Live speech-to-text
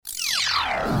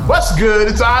What's good?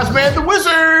 It's Ozman the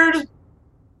Wizard.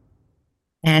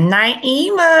 And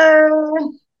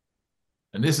Naima,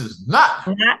 And this is not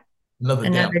not another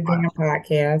damn another damn podcast.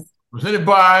 podcast. Presented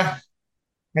by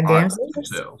A our damn serious.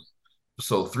 Sales.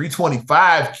 So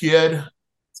 325, kid.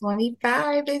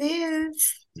 25 it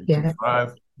is. Yeah.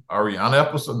 325. Ariana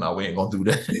episode. No, we ain't gonna do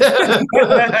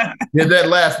that. Did that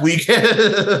last week.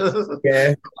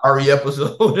 Yeah. Ari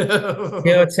episode.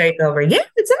 She'll take over. Yeah,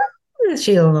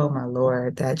 she'll, oh my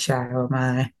Lord, that child,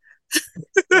 my.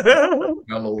 Got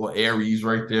a little Aries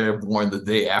right there, born the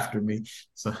day after me.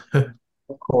 So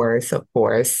Of course, of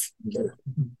course.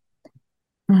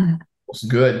 what's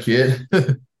good, kid?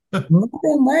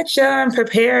 Nothing much.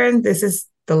 Preparing. This is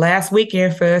the last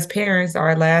weekend for us parents,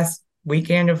 our last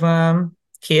weekend of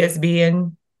kids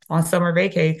being on summer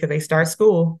vacation because they start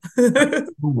school.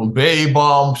 Babe,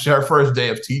 her first day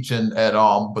of teaching at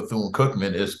Bethune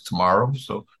Cookman is tomorrow.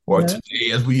 So, or Yeah.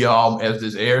 today, as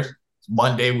this airs, it's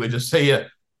Monday. We'll just say it.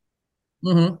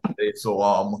 Mm-hmm.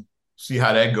 So see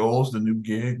how that goes. The new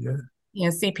gig, yeah.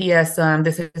 And CPS,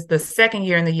 this is the second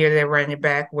year in the year they're running it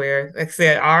back. Where, like I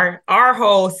said, our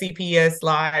whole CPS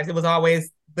lives, it was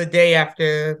always the day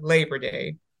after Labor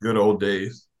Day. Good old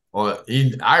days. Or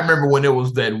I remember when it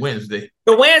was that Wednesday.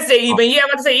 The Wednesday, even yeah, I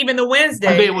was about to say even the Monday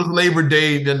Wednesday. was Labor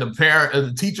Day. Then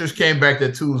the teachers came back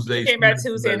that Tuesday. Came back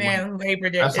Tuesday and then Labor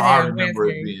Day That's and how I then remember it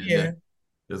Wednesday. being. Yeah, Yeah,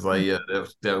 it's like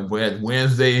that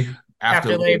Wednesday after after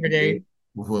Labor Labor Day Day.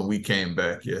 was when we came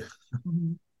back. Yeah.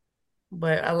 Mhm.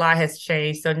 But a lot has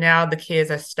changed. So now the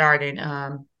kids are starting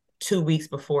 2 weeks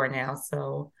before now.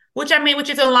 So which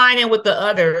is aligning with the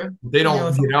other, They don't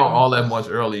it's get out aligning. all that much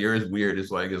earlier. It's weird. It's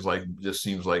like just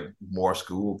seems like more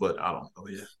school, but I don't know.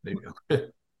 Yeah, maybe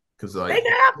because They like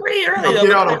got out pretty you early don't though, get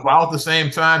because out about the same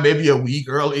time, maybe a week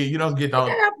early. You don't get they out.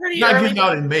 got out pretty You're not early. getting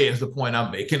out in May. Is the point I'm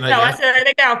making? Like, No, I said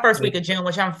they got out first week like of June,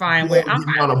 which I'm fine with. yeah,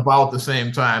 getting out about the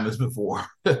same time as before.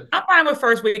 I'm fine with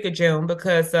first week of June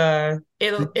because it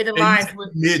It used aligns to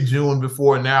with be mid June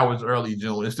before. Now it's early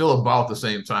June. It's still about the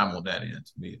same time on that end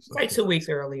to me. So like 2 weeks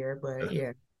earlier, but yeah.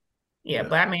 Yeah, yeah,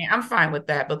 but I mean I'm fine with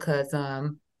that because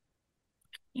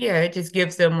yeah, it just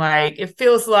gives them like it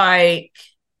feels like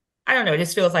I don't know, it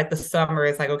just feels like the summer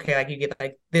is like okay, like you get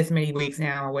like this many weeks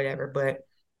now or whatever. But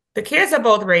the kids are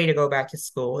both ready to go back to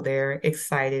school. They're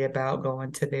excited about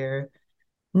going to their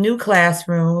new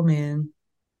classroom and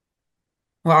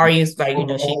well, Ari's like, all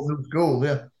new school.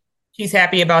 Yeah, she's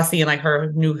happy about seeing like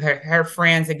her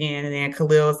friends again. And then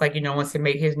Khalil's like, wants to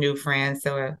make his new friends.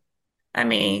 So I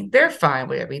mean, they're fine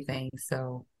with everything.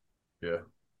 So yeah.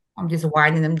 I'm just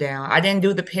winding them down. I didn't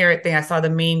do the parent thing. I saw the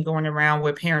meme going around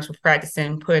where parents were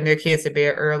practicing putting their kids to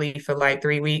bed early for like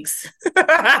 3 weeks.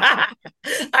 I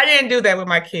didn't do that with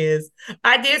my kids.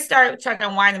 I did start trying to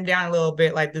wind them down a little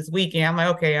bit like this weekend. I'm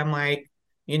like, okay,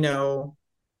 you know,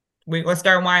 we're gonna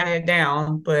start winding it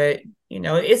down, but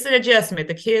it's an adjustment.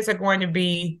 The kids are going to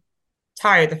be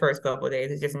tired the first couple of days.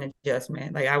 It's just an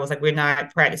adjustment. Like I was like, we're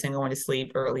not practicing going to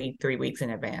sleep early 3 weeks in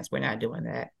advance. We're not doing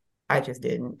that. I just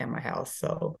didn't at my house.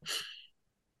 So,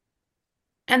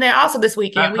 and then also this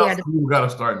weekend Not we enough had school got to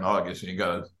start in August. You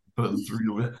got to put in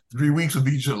 3 weeks would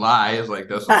be July. It's like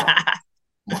that's a lot.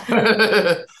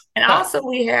 to, and also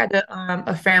we had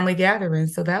a family gathering,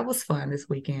 so that was fun this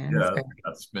weekend. Yeah,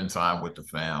 got to spend time with the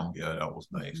fam. Yeah, that was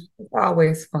nice. It's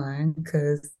always fun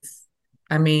because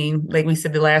I mean, like we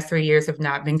said, the last 3 years have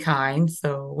not been kind.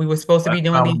 So we were supposed to Last be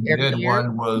doing time these we every did year.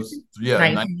 one was yeah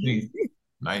 19. 19.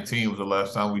 19 was the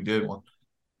last time we did one.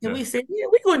 And Yeah, we said, yeah,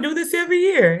 we're gonna do this every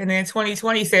year. And then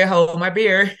 2020 said, hold my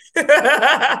beer.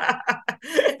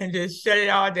 And just shut it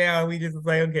all down. We just was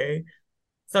like, okay.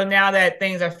 So now that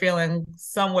things are feeling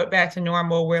somewhat back to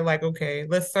normal, we're like, okay,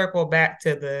 let's circle back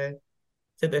to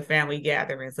the family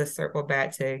gatherings. Let's circle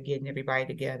back to getting everybody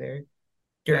together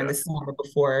during yeah, the summer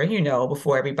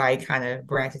before everybody kind of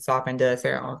branches off and does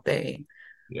their own thing.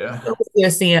 yeah. So we're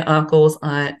seeing uncles,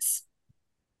 aunts,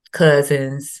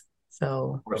 cousins.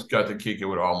 So Of course, got to kick it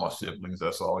with all my siblings.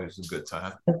 That's always a good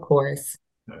time. of course,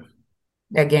 Yeah.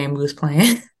 that game we was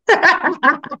playing.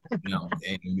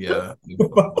 And yeah,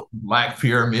 Black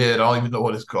Pyramid. I don't even know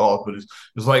what it's called, but it's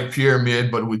like Pyramid,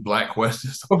 but with black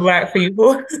questions. For black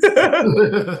people.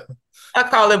 Call I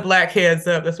call it black heads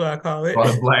up. That's what I call it.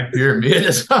 it Black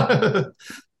Pyramid.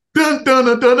 Dun, dun,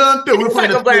 dun, dun, dun, dun. We're It's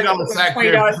playing like a a black $20 sack $20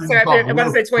 pyramid. sack. I'm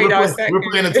about to say $20 sack We're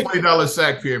playing a pyramid. $20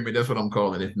 sack pyramid. That's what I'm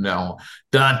calling it now.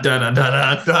 Dun, dun, dun,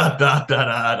 dun, dun, dun, dun,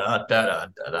 dun,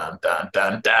 dun, dun,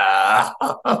 dun, dun,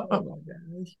 Oh dun. my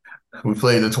gosh. We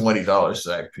played the $20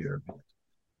 sack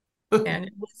pyramid.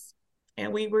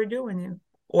 And we were doing it.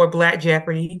 Or Black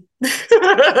Jeopardy.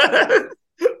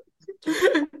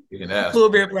 You can ask. Little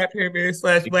bit of Black Pyramid /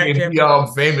 Black If Jeff.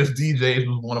 the famous DJs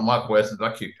was one of my questions.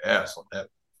 I kicked ass on that.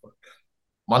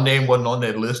 My name wasn't on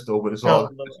that list though, but it's all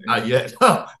not yet.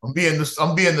 I'm being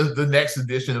the next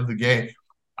edition of the game.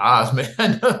 Oz,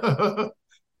 man.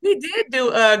 We did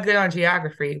do good on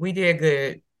geography. We did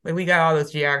good. Like we got all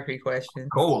those geography questions.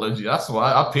 Cool. That's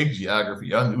why I picked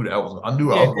geography. I knew I was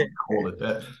cool at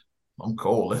that. I'm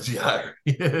cold at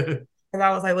geography. And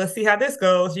I was like, let's see how this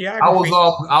goes. Geography.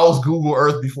 I was Google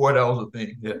Earth before that was a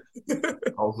thing. Yeah.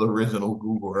 I was the original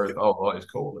Google Earth. I was always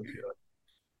cold at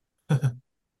geography.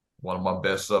 One of my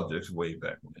best subjects way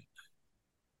back when.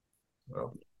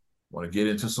 Well, want to get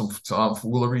into some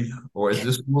tomfoolery, or is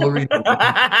this foolery?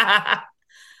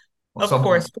 Of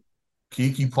course.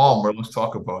 Keke Palmer. Let's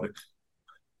talk about it.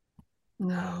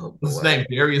 No. What's his name?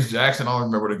 Darius Jackson. I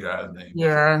don't remember the guy's name.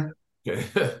 Yeah. Okay.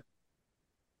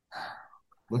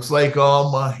 Looks like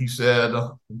he said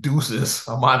deuces.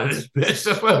 I'm out of this bitch.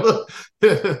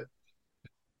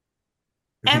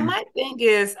 And my thing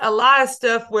is a lot of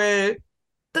stuff with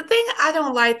the thing I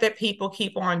don't like that people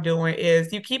keep on doing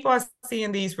is you keep on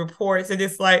seeing these reports and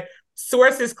it's like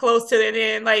sources close to it.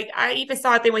 And like I even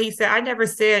saw a thing when he said, I never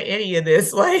said any of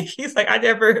this. Like he's like, I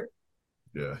never.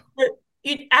 Yeah.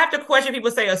 You have to question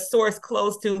people say a source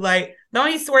close to like the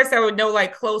only source that would know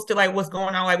like close to like what's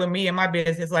going on like with me and my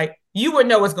business. Like you would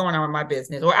know what's going on with my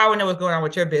business, or I would know what's going on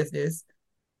with your business.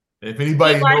 If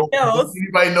anybody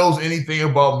knows anything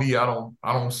about me, I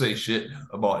don't say shit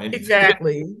about anything.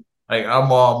 Exactly. Like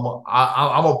I'm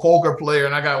a poker player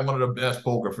and I got one of the best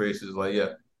poker faces. Like, yeah,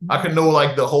 I can know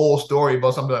like the whole story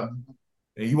about something,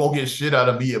 and you won't get shit out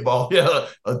of me about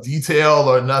a detail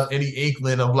or not any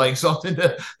inkling of like something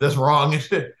that's wrong and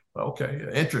shit. Okay,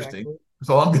 interesting. Exactly.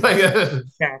 So I'm like,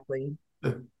 exactly.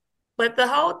 But the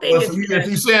whole thing is if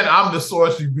you're saying I'm the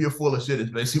source, you'd be full of shit. Is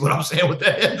basically what I'm saying with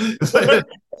that.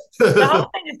 The whole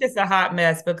thing is just a hot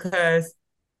mess because,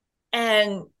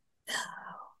 and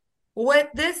what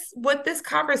this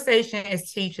conversation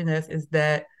is teaching us is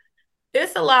that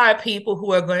there's a lot of people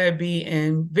who are going to be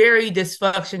in very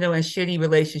dysfunctional and shitty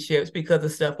relationships because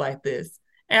of stuff like this.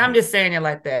 And I'm just saying it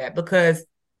like that because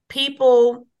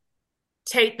people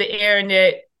take the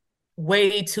internet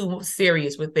way too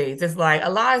serious with things. It's like a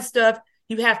lot of stuff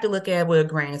you have to look at with a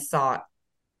grain of salt.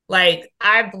 Like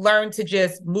I've learned to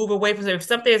just move away from it. If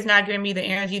something is not giving me the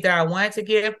energy that I wanted to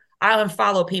give, I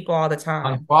unfollow people all the time.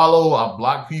 I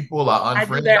block people, I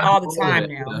do that all the time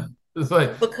now. Yeah. It's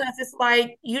like because it's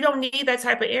like you don't need that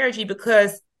type of energy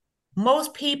because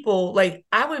most people, like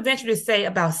I would venture to say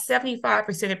about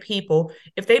 75% of people,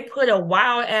 if they put a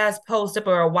wild ass post up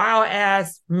or a wild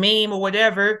ass meme or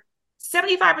whatever,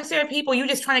 75% of people, you're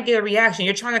just trying to get a reaction.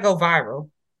 You're trying to go viral.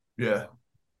 Yeah.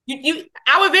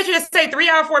 I would venture to say 3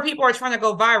 out of 4 people are trying to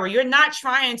go viral. You're not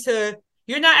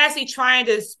actually trying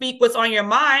to speak what's on your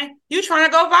mind. You're trying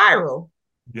to go viral.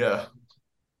 Yeah.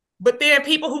 But then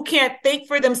people who can't think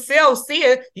for themselves see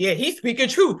it. Yeah, he's speaking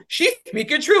truth. She's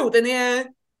speaking truth. And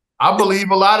then I believe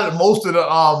most of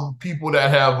the people that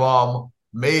have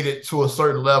made it to a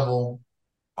certain level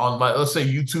on, like, let's say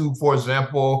YouTube, for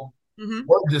example,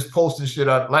 or just posting shit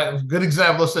out. Like a good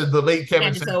example, let's say the late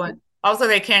Kevin Samuels. Also,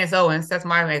 they Candace Owens. That's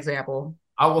my example.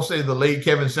 I will say the late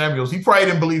Kevin Samuels. He probably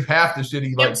didn't believe half the shit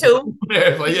he like. Too.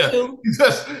 Like, yeah,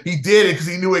 he did it because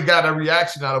he knew it got a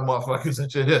reaction out of motherfuckers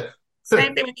and shit. Yeah.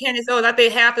 Same thing with Candace Owens. I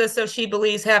think half of the stuff she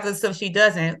believes, half of the stuff she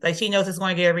doesn't. Like she knows it's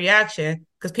going to get a reaction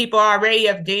because people already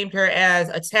have deemed her as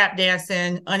a tap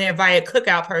dancing, uninvited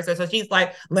cookout person. So she's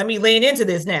like, let me lean into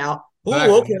this now. Ooh,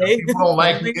 exactly. Okay. People don't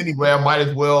like me anyway. I might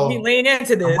as well lean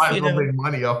into this. I might as well make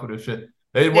money off of this shit.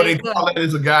 What they call it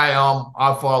is a guy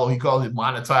I follow. He calls it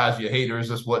monetize your haters.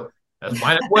 That's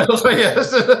might as well.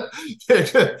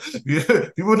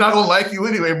 People not gonna like you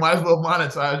anyway. Might as well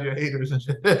monetize your haters and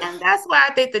shit. And that's why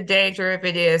I think the danger of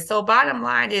it is. So bottom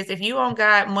line is, if you don't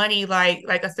got money, like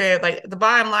I said, like the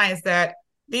bottom line is that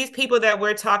these people that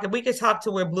we're talking, we could talk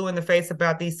to we're blue in the face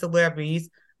about these celebrities,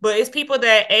 but it's people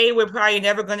that A, we're probably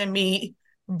never going to meet.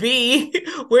 B,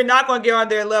 we're not going to get on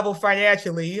their level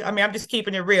financially. I mean, I'm just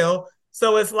keeping it real.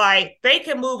 So it's like they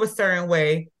can move a certain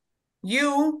way.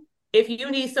 If you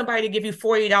need somebody to give you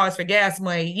 $40 for gas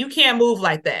money, you can't move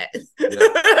like that.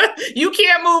 Yeah. You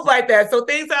can't move like that. So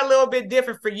things are a little bit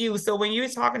different for you. So when you're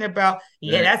talking about,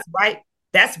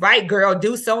 that's right, girl,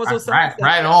 do so-and-so.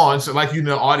 Right on. So like you're an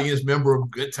audience member of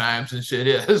Good Times and shit.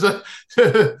 Yeah.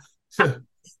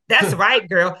 That's right,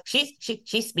 girl.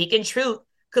 She's speaking truth.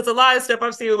 Because a lot of stuff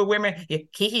I'm seeing with women,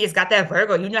 Keke has got that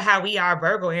Virgo. You know how we are,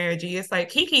 Virgo energy. It's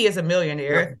like Keke is a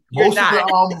millionaire. Yeah. You're not.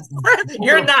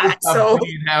 You're not. So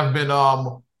have been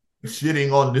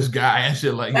shitting on this guy and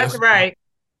shit like that's right.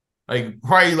 Like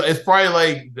probably it's probably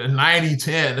like the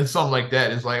 90-10 or something like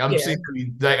that. It's like I'm Yeah.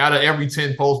 seeing like out of every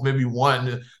 10 posts, maybe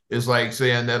one is like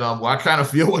saying that well, I kind of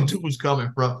feel what dude was coming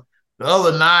from. The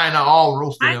other nine are all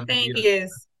roasting My him. thing Yeah.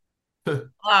 is,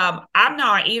 I'm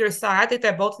not on either side. I think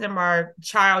that both of them are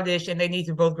childish and they need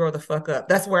to both grow the fuck up.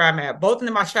 That's where I'm at. Both of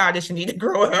them are childish and need to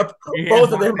grow up. Here's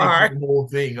Both of my them thing for are. the whole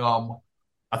thing.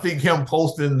 I think him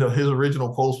posting his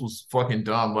original post was fucking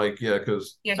dumb. Like, yeah,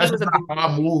 because Yeah, he that's was a not how I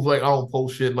goofy. move. Like, I don't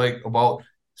post shit like about, He was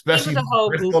especially a whole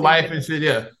personal goofy, life and shit.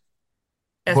 Yeah,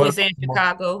 as we but say in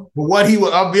Chicago. what he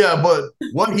was, yeah, but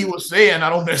what he was saying, I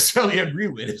don't necessarily agree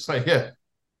with. It's like, yeah,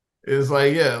 it's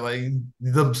like, yeah, like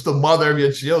the mother of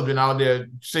your children out there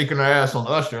shaking her ass on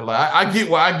Usher. Like, I get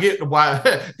why. I get why.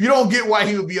 If you don't get why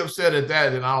he would be upset at that,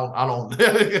 then I don't,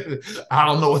 I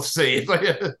don't know what to say. It's like,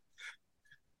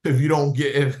 if you don't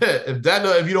get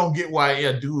if you don't get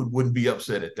why dude wouldn't be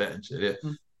upset at that and shit.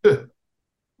 Yeah.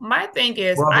 My thing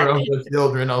is, I Brother of think the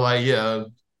children are like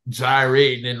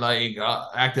gyrating and like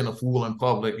acting a fool in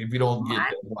public. If you don't get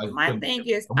my that, my thing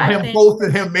is, why him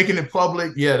posting him making it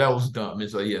public, yeah, that was dumb.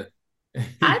 It's like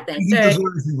I think he that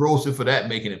deserves to be roasted for that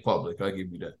making it public. I'll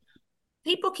give you that.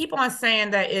 people keep on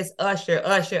saying that it's Usher,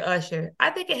 Usher, Usher. I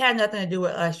think it had nothing to do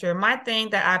with Usher. My thing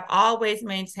that I've always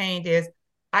maintained is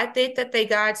I think that they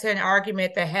got into an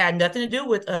argument that had nothing to do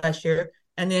with Usher.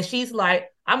 And then she's like,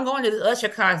 I'm going to this Usher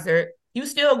concert. You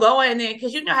still going? And then,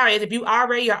 because you know how it is, if you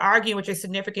already are arguing with your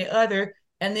significant other,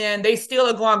 and then they still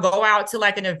are going to go out to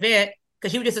like an event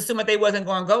because you just assumed that they wasn't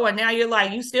going to go. And now you're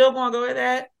like, you still going to go to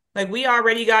that? Like, we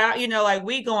already got, like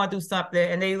we going through something.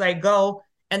 And they like go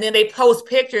and then they post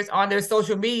pictures on their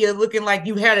social media looking like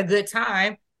you had a good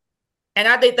time. And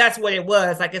I think that's what it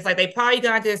was. Like, it's like they probably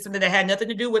got into something that had nothing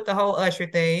to do with the whole Usher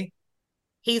thing.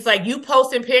 He's like, you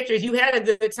posting pictures, you had a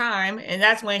good time. And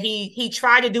that's when he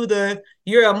tried to do the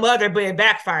you're a mother, but it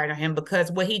backfired on him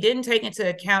because what he didn't take into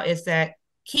account is that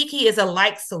Kiki is a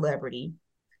like celebrity.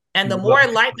 And the more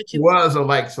like that you was a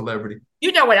like celebrity.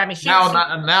 You know what I mean.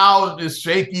 Now it's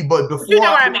shaky, but you before know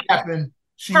what I it mean. happened,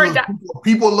 she was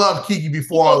people loved Kiki before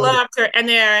people all of loved her,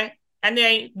 and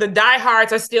then the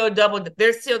diehards are still double.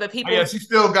 They're still the people. Yeah, she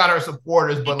still got her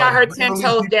supporters, but got like her 10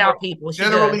 toes down. People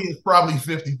generally it's probably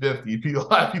 50-50. A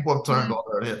lot of people have turned on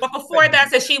her. Yeah. But before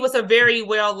that, so she was a very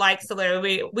well liked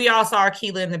celebrity. We all saw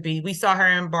Keela and the Bee. We saw her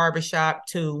in Barbershop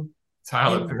too.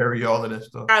 Tyler Perry, all of that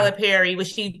stuff. Tyler Perry, was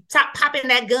she popping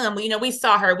that gum? We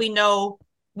saw her. We know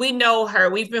her.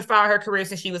 We've been following her career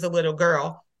since she was a little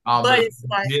girl. But it's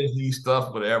like Disney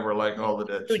stuff, whatever, like all of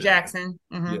that. Drew Jackson.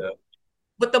 Mm-hmm. Yeah.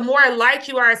 But the more liked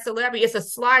you are a celebrity, it's a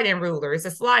sliding ruler. It's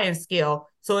a sliding scale.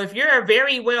 So if you're a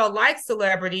very well liked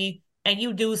celebrity and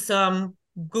you do some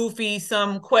goofy,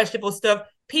 some questionable stuff,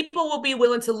 people will be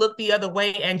willing to look the other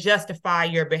way and justify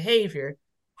your behavior.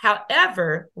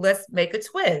 However, let's make a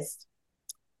twist.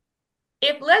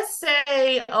 If let's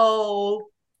say,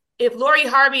 if Lori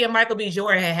Harvey and Michael B.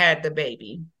 Jordan had the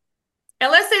baby,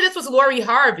 and let's say this was Lori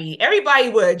Harvey, everybody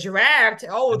would have dragged. She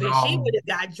would have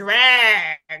got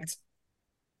dragged.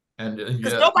 And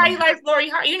because nobody likes Lori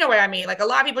Harvey. You know what I mean? Like a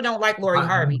lot of people don't like Lori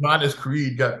Harvey. Adonis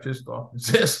Creed got pissed off.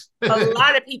 A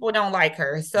lot of people don't like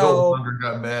her. So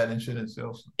got mad and shit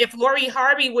itself. If Lori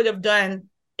Harvey would have done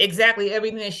exactly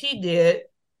everything that she did,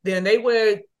 then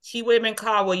she would have been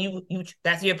called, well, you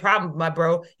that's your problem, my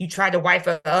bro. You tried to wife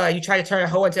her, you tried to turn a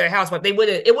hoe into a housewife. It would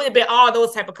have been all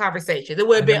those type of conversations. It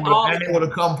would have been all. And it would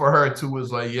have come for her too.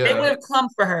 Was like, yeah, they would have come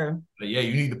for her. Yeah,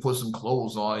 you need to put some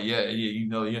clothes on. Yeah, you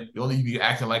don't need to be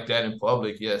acting like that in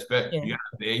public. Yeah,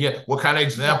 What kind of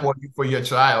example are you for your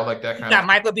child? Like that kind of.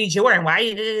 Michael B. Jordan. Why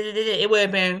it would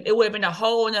have been a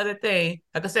whole other thing.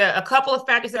 Like I said, a couple of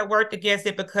factors that worked against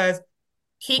it because.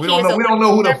 Kiki we don't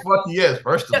know who the fuck he is.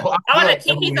 First of all,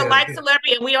 Kiki's a like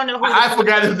celebrity, and we don't know who. I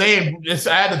forgot his name. I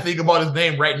had to think about his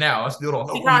name right now. I still don't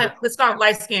know. Let's call him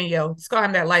light skin yo. Let's call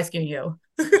him that light skin yo.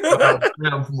 Send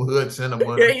him from hood. Send him.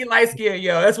 Yeah, he light skin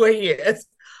yo. That's what he is.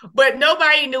 But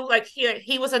nobody knew. Like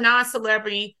he was a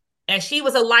non-celebrity, and she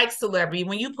was a like celebrity.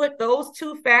 When you put those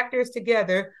two factors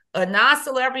together, a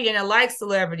non-celebrity and a like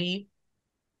celebrity.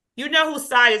 You know whose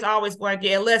side is always going to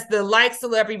get, unless the like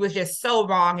celebrity was just so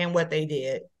wrong in what they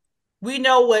did. We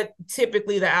know what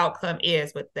typically the outcome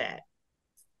is with that.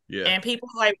 Yeah. And people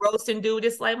like roasting dude.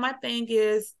 It's like, my thing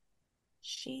is,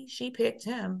 she picked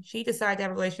him. She decided to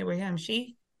have a relationship with him.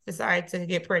 She decided to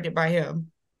get pregnant by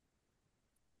him.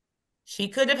 She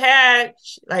could have had,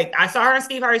 like, I saw her on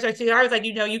Steve Harvey's. Steve Harvey's like,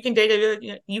 you can date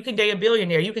a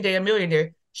billionaire. You can date a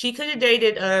millionaire. She could have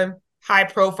dated a high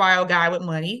profile guy with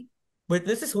money. But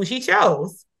this is who she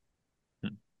chose.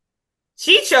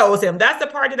 She chose him. That's the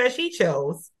party that she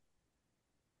chose.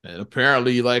 And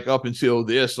apparently, like up until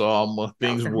this,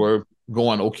 things Okay. were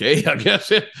going okay, I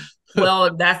guess.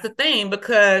 Well, that's the thing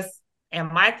because,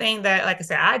 and my thing that, like I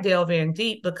said, I delve in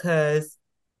deep because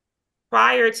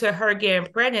prior to her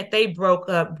getting pregnant, they broke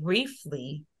up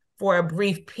briefly for a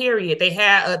brief period.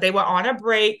 They were on a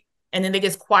break and then they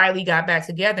just quietly got back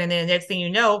together. And then the next thing you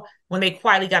know, when they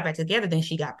quietly got back together, then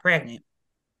she got pregnant.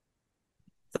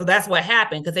 So that's what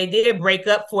happened because they did break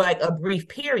up for like a brief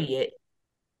period.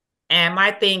 And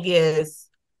my thing is,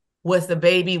 was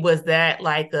that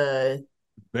like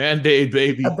Band-Aid a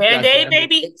baby. God band-aid damn it.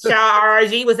 baby? Child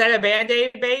RRG, was that a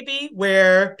band-aid baby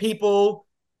where people,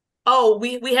 oh,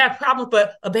 we have problems,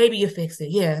 but a baby you fix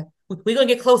it. Yeah. We're gonna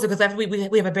get closer because after we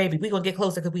have a baby. We're gonna get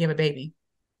closer because we have a baby.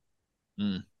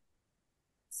 Mm.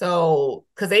 So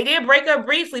because they did break up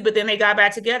briefly, but then they got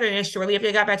back together, and shortly after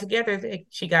they got back together,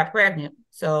 she got pregnant.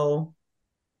 So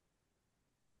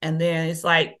and then it's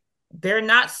like they're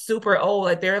not super old.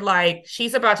 Like they're like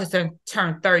she's about to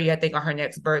turn 30, I think, on her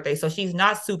next birthday. So she's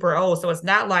not super old. So it's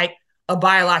not like a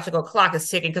biological clock is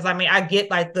ticking. Because I mean, I get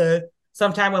like the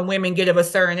sometime when women get of a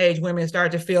certain age, women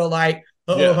start to feel like,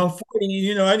 oh, if Yeah. I'm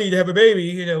 40, I need to have a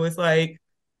baby. It's like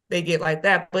they get like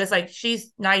that. But it's like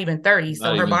she's not even 30. So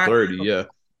Not even 30. Yeah. her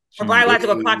She's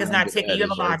biological way clock is not under ticking. that. You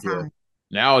have It's a lot like, of yeah. time.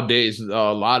 Nowadays,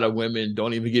 a lot of women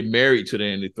don't even get married to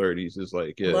in their 30s. It's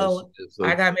like, yeah, Hello. it's I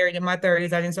like got married in my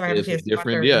 30s. I didn't start having it's kids in my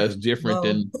different. Yeah, 30s. it's different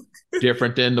Hello.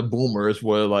 than the boomers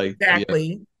where like yeah,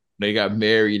 Exactly. they got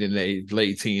married in their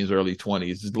late teens, early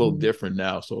 20s. It's a little Mhm. different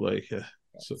now. So like yeah.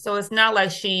 So it's not like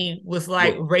she was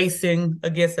like Look, racing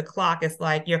against the clock. It's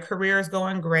like your career is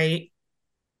going great.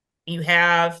 You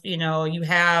have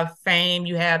fame,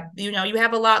 you have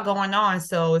a lot going on.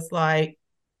 So it's like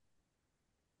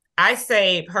I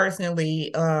say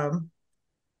personally,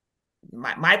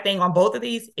 my thing on both of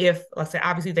these, if let's say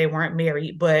obviously they weren't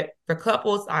married, but for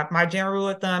couples, my general rule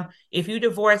with them, if you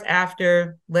divorce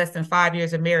after less than 5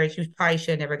 years of marriage, you probably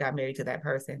should have never got married to that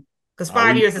person. Because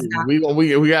five we years is not.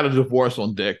 we got a divorce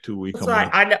on deck too. We So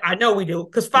coming up. I know we do.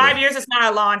 Because Yeah. 5 years is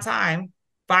not a long time.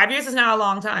 5 years is not a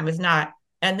long time. It's not.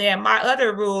 And then my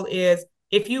other rule is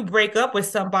if you break up with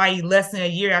somebody less than a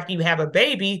year after you have a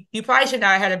baby, you probably should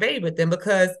not have had a baby with them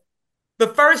because the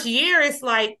first year is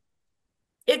like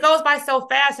it goes by so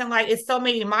fast and like it's so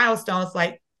many milestones.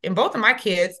 Like in both of my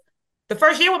kids, the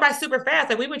first year went by super fast.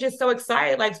 Like we were just so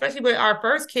excited, like especially with our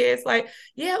first kids, like,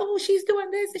 yeah, oh, she's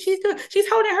doing this and she's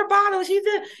holding her bottle.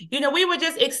 We were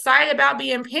just excited about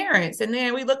being parents. And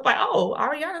then we look like, oh,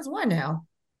 Ariana's one now.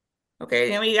 Okay,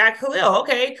 then we got Khalil.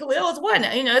 Okay, Khalil is one.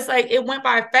 It's like it went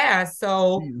by fast.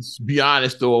 So Be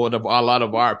honest though, with a lot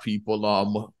of our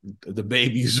people, the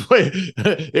babies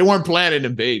they weren't planning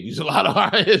the babies. A lot of our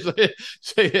it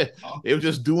was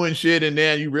just doing shit, and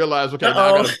then you realize, okay,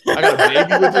 now I got a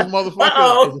baby with this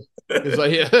motherfucker. It's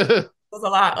like yeah, it was a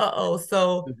lot.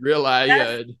 So just realize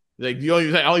yeah. Like I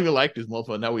don't even like this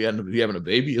motherfucker. Now we having a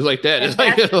baby. It's like that. It's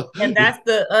like that's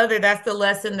the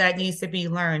lesson that needs to be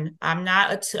learned. I'm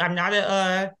not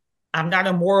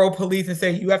a moral police and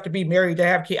say you have to be married to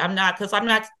have kids. I'm not because I'm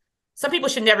not. Some people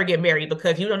should never get married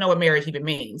because you don't know what marriage even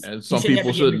means. And some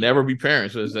people should never be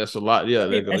parents. That's a lot. Yeah,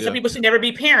 some people should never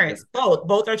be parents.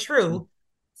 Both are true.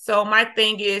 So my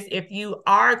thing is, if you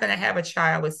are going to have a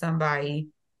child with somebody,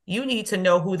 you need to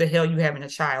know who the hell you having a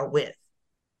child with.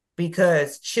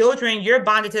 Because children, you're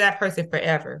bonded to that person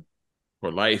forever.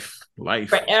 For life.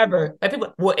 Forever. Like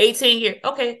people, 18 years.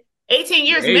 Okay. 18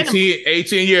 years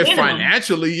 18 years minimum.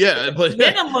 Financially, yeah. But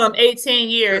minimum 18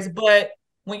 years. But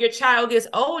when your child gets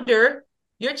older,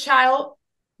 you still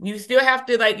have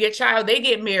to, like, your child, they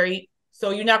get married. So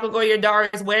you're not going to go to your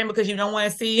daughter's wedding because you don't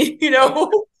want to see, you don't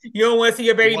want to see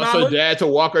your baby mama. Her dad to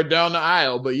walk her down the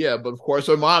aisle. But yeah, but of course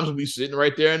her mom's will be sitting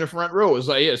right there in the front row. It's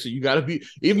like, yeah, so you got to be,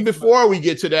 even before we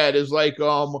get to that, it's like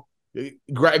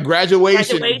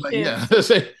graduation. Like, yeah.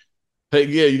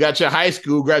 Yeah, you got your high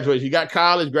school graduation, you got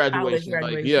college graduation.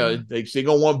 Like, yeah, they're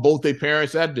going to want both their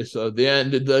parents at this. Then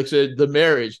the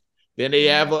marriage. Then they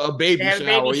have a baby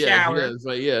shower. Yeah, it's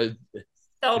like, yeah.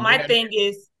 So my thing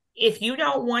is, if you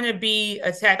don't want to be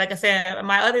attacked, like I said,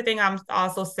 my other thing I'm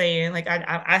also saying, like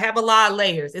I have a lot of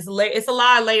layers. It's a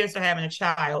lot of layers to having a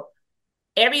child.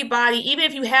 Everybody, even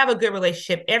if you have a good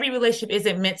relationship, every relationship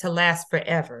isn't meant to last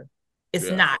forever.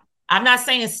 It's not. I'm not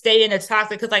saying stay in a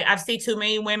toxic, because like I've seen too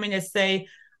many women that say,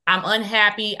 I'm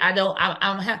unhappy.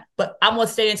 But I'm gonna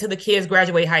stay until the kids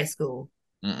graduate high school.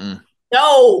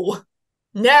 No,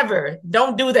 never.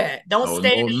 Don't do that. Don't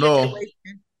stay in a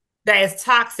situation that is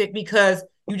toxic because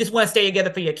you just want to stay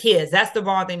together for your kids. That's the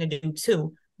wrong thing to do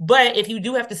too. But if you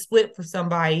do have to split for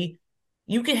somebody,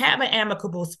 you can have an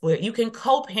amicable split. You can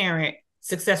co-parent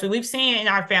successfully. We've seen in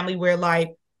our family where like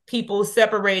people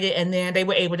separated and then they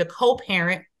were able to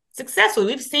co-parent successfully.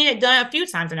 We've seen it done a few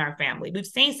times in our family. We've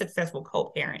seen successful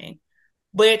co-parenting,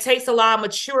 but it takes a lot of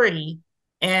maturity.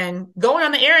 And going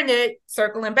on the internet,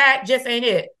 circling back, just ain't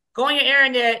it. Going on the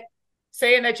internet,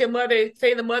 saying that your mother,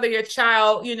 say the mother of your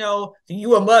child,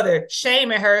 you a mother,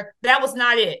 shaming her, that was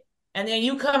not it. And then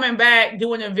you coming back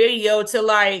doing a video to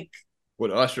like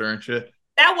with Usher and shit.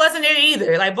 That wasn't it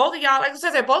either. Like both of y'all, like I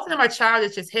said, both of them are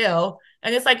childish as hell.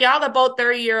 And it's like y'all are both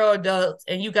 30-year-old adults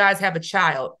and you guys have a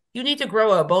child. You need to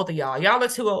grow up, both of y'all. Y'all are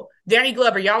too old. Danny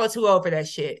Glover, y'all are too old for that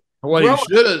shit. What he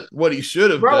should have done. What he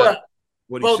should have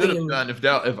done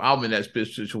if I'm in that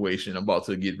situation, I'm about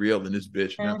to get real in this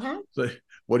bitch now. Mm-hmm. So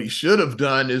what he should have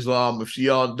done is if she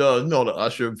all does, the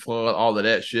Usher fun, all of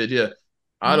that shit, yeah.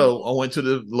 I went to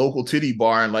the local titty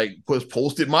bar and like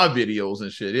posted my videos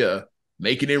and shit, yeah.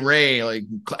 Making it rain, like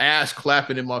ass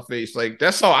clapping in my face. Like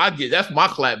that's how I get. That's my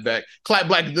clap back. Clap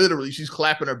back, literally. She's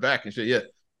clapping her back and shit. Yeah,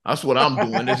 that's what I'm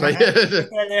doing. It's like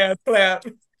yeah, clap.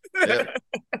 Yeah,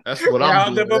 that's what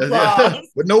I'm doing.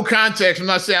 With no context.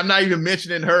 I'm not even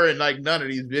mentioning her in like none of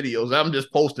these videos. I'm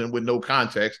just posting with no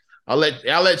context. I'll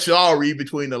let y'all read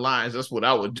between the lines. That's what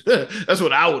I would. That's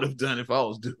what I would have done if I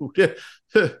was dude.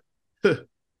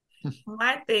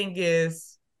 My thing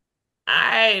is,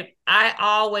 I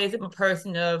always am a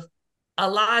person of a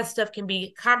lot of stuff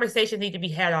conversations need to be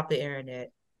had off the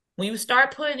internet. When you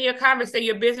start putting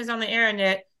your business on the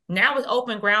internet, now it's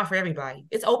open ground for everybody.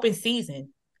 It's open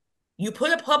season. You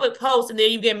put a public post and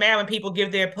then you get mad when people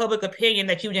give their public opinion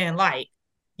that you didn't like.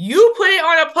 You put it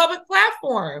on a public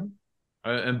platform.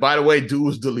 And by the way,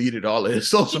 dude's deleted all of his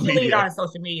social media. Deleted all his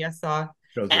social media, I saw.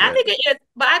 And I think it is,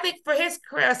 but I think for his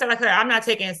career, I'm not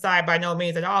taking his side by no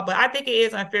means at all, but I think it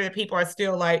is unfair that people are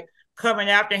still like coming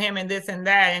after him and this and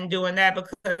that and doing that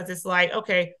because it's like,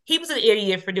 okay, he was an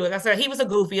idiot for doing that. I said he was a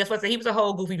goofy. That's what I said. He was a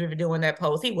whole goofy for doing that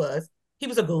post. He was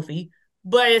a goofy,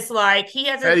 but it's like he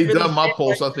hasn't. Had he done my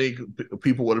post, I think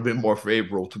people would have been more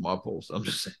favorable to my post. I'm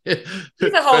just saying.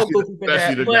 He's a whole goofy for that.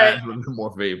 Especially the guys would have been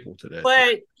more favorable to that.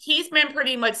 But he's been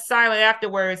pretty much silent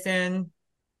afterwards, and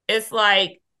it's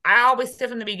like, I always said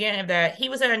from the beginning of that he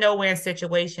was in a no-win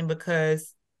situation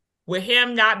because with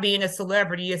him not being a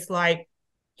celebrity, it's like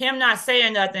him not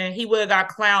saying nothing, he would have got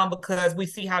clowned because we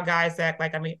see how guys act.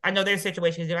 Like, I mean, I know their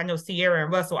situations. I know Ciara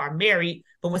and Russell are married,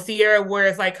 but when Ciara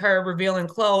wears like her revealing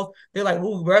clothes, they're like,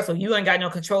 ooh, Russell, you ain't got no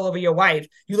control over your wife.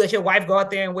 You let your wife go out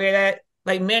there and wear that.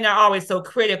 Like, men are always so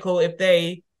critical if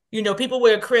they, people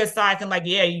would criticize him like,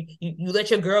 yeah, you let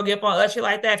your girl get up on Usher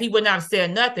like that. If he would not have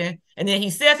said nothing. And then he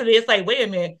says something, it's like, wait a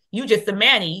minute, you just a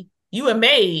manny, you a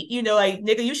maid, like,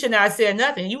 nigga, you should not have said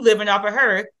nothing. You living off of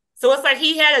her. So it's like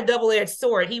he had a double-edged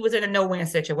sword. He was in a no-win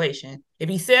situation. If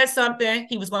he said something,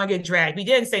 he was going to get dragged. If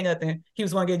he didn't say nothing, he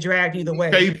was going to get dragged either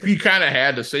way. He kind of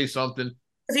had to say something.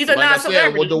 He's a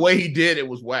non-celebrity. The way he did it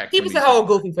was whack. He was a whole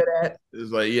goofy for that.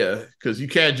 It's like, yeah, because you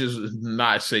can't just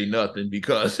not say nothing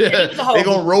because they're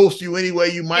gonna roast you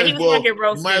anyway. You might as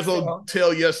well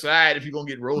tell your side if you're gonna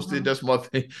get roasted. Mm-hmm. That's my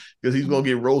thing, because he's gonna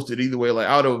get roasted either way. Like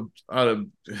out of the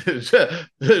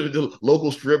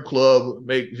local strip club,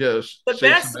 make just. But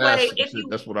best way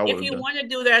that's what I would. If you want to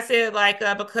do that, say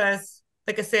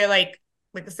because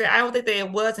like I said, I don't think that it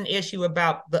was an issue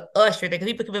about the Usher thing, because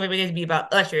people could really be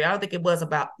about Usher. I don't think it was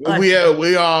about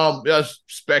Usher. That's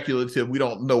speculative. We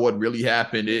don't know what really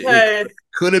happened. It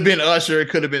could have been Usher.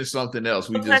 It could have been something else.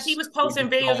 He was posting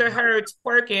videos of her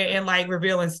twerking and like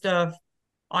revealing stuff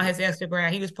on his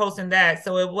Instagram. He was posting that,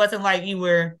 so it wasn't like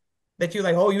you're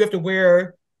like, oh, you have to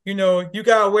wear. You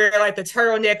gotta wear like the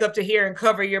turtleneck up to here and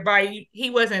cover your body. He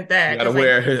wasn't that. You gotta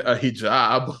wear a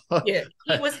hijab. Yeah,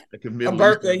 he was a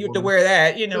burqa. You have to wear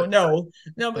that.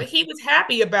 No, but he was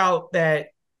happy about that.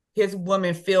 His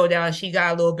woman filled out and she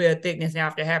got a little bit of thickness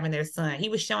after having their son. He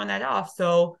was showing that off.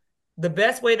 So the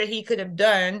best way that he could have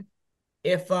done,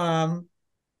 if when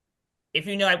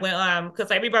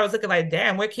because everybody was looking like,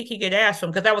 damn, where Kiki get ass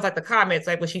from? Because that was like the comments,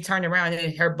 like when she turned around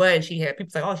and her butt, and she had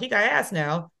people like, oh, she got ass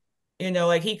now.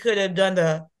 Like he could have done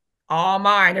the all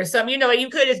mine or something. You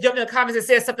could have just jumped in the comments and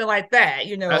said something like that.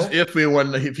 That's if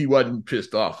he wasn't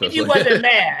pissed off. If he wasn't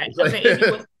mad. If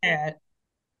he wasn't mad.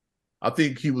 I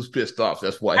think he was pissed off.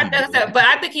 That's why. But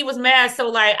I think he was mad. So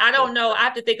like, I don't know. I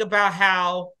have to think about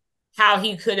how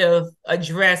he could have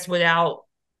addressed without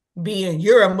being,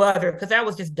 you're a mother, because that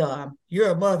was just dumb.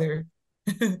 You're a mother.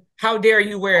 How dare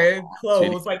you wear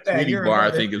clothes like that?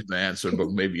 I think is the answer, but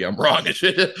maybe I'm wrong.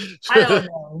 I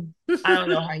don't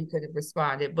know how he could have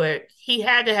responded, but he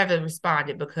had to have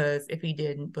responded, because if he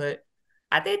didn't, but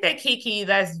I think that Kiki,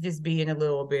 that's just being a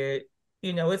little bit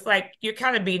It's like you're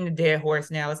kind of beating the dead horse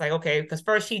now. It's like, okay, because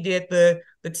first she did the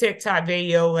TikTok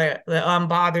video, the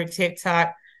unbothered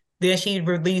TikTok. Then she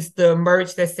released the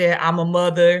merch that said "I'm a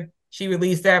mother." She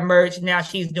released that merch. Now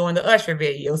she's doing the Usher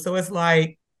video. So it's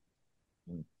like,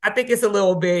 I think it's a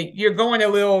little bit. You're going a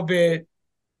little bit.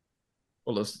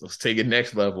 Well, let's take it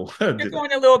next level. You're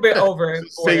going a little bit over.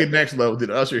 Let's take it next level.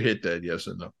 Did Usher hit that? Yes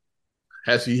or no?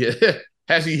 Has he hit?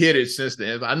 Has he hit it since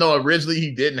then? I know originally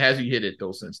he didn't. Has he hit it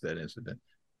though since that incident?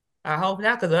 I hope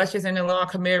not, because Usher's in a long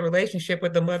committed relationship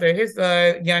with the mother of his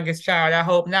youngest child. I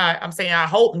hope not. I'm saying I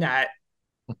hope not.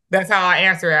 That's how I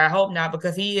answer it. I hope not,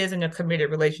 because he is in a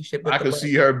committed relationship with I could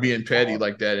see her being petty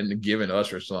like that and giving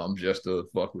Usher something just to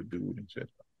fuck with dude and shit.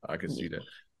 I can see that.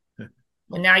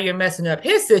 But now you're messing up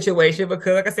his situation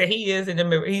because, like I said, he is in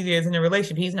a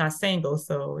relationship. He's not single,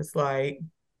 so it's like,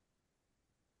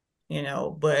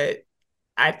 But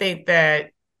I think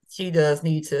that she does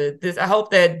need to. I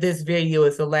hope that this video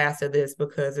is the last of this,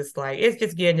 because it's like it's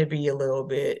just getting to be a little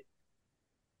bit.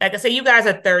 Like I said, you guys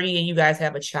are 30 and you guys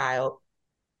have a child.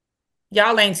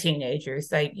 Y'all ain't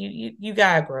teenagers. Like you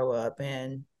gotta grow up,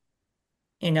 and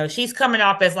she's coming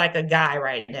off as like a guy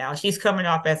right now. She's coming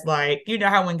off as like,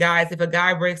 how when guys, if a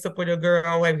guy breaks up with a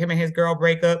girl, like him and his girl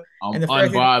break up, I'm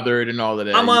unbothered and all of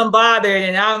that. I'm unbothered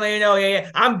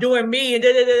and I'm doing me, and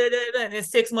and then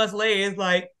 6 months later, it's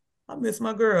like, I miss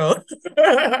my girl.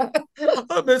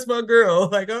 I miss my girl.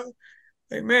 Like,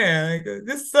 man, like,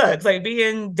 this sucks. Like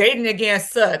dating again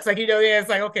sucks. Like, it's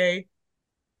like, okay.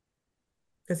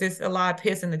 Because it's a lot of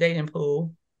piss in the dating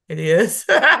pool. It is.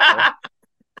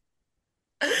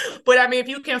 But I mean, if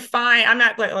you can find, I'm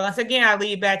not like, once again, I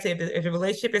lead back to if the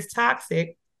relationship is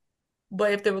toxic,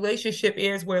 but if the relationship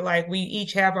is where like we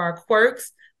each have our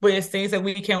quirks, but it's things that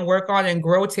we can work on and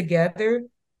grow together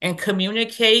and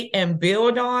communicate and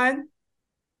build on.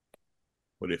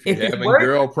 But if you're having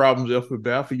girl problems, I feel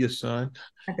bad for your son.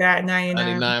 I got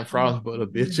 99 problems, but a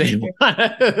bitch ain't one.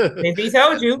 If he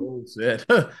told you.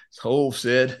 Hov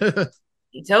said.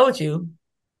 He told you.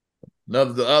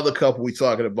 The other couple we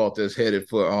talking about that's headed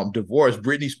for divorce,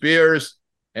 Britney Spears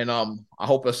and I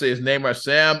hope I say his name right,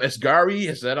 Sam Asghari.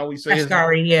 Is that how we say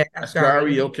Asghari, yeah.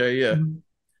 Asghari, okay, yeah. Mm-hmm.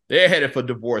 They're headed for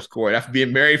divorce court after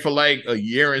being married for like a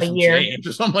year and some change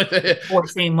or something like that.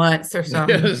 14 months or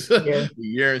something. Yes. Yeah. A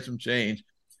year and some change.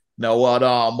 Now what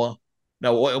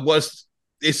was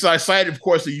it's cited, of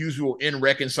course, the usual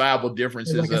irreconcilable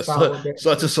differences.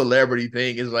 Such a celebrity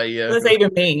thing is like, yeah. What does that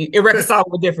even mean?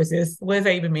 Irreconcilable differences. What does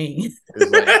that even mean?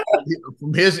 Like,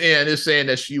 from his end, it's saying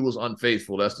that she was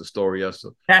unfaithful. That's the story.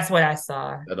 That's what I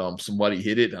saw. That somebody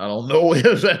hit it. I don't know.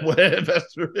 Is that what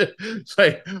that's it's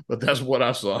like, but that's what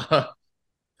I saw.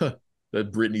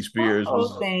 That Britney Spears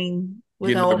was getting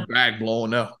her back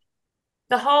blown out.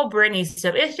 The whole Britney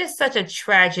stuff, it's just such a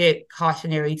tragic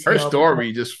cautionary tale. Her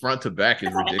story, just front to back, is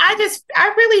ridiculous.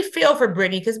 I really feel for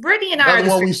Britney, because Britney and I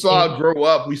are when we saw her grow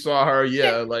up, we saw her,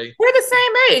 like we're the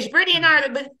same age. Britney and I,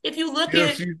 but if you look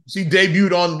at she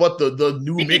debuted on what the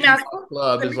new Mickey Mouse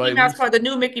Club is like. The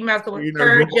new Mickey Mouse Club.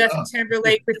 Her, Justin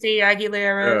Timberlake, Christina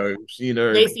Aguilera,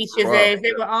 Lacey Chabert,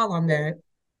 they were all on that.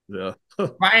 Yeah.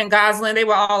 Ryan Gosling, they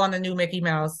were all on the new Mickey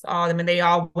Mouse. All of them, and they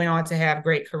all went on to have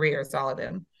great careers, all of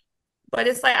them. But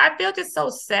it's like, I feel just so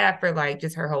sad for like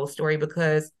just her whole story,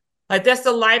 because like that's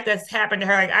the life that's happened to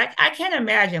her. Like I can't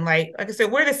imagine, like I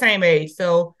said, we're the same age.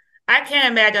 So I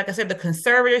can't imagine, like I said, the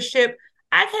conservatorship.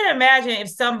 I can't imagine if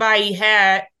somebody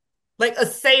had like a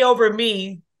say over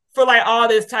me for like all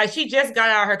this time. She just got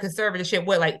out of her conservatorship,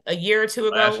 like a year or two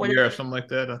ago? Last year or something like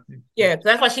that, I think. Yeah,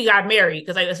 that's why she got married.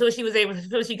 Because like as soon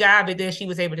as she got out of it, then she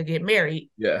was able to get married.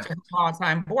 Yeah. To her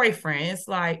all-time boyfriend. It's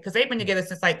like, because they've been together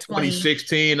since like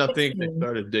 2016, I think they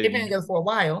started dating. They've been together for a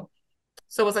while.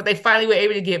 So it's like they finally were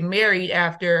able to get married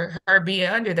after her being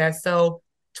under that. So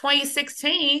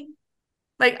 2016,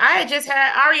 like I had just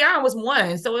had, Ariana was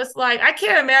one. So it's like, I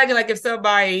can't imagine like if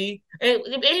somebody, and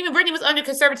even Britney was under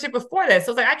conservatorship before that.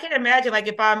 So it's like, I can't imagine like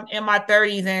if I'm in my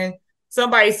 30s and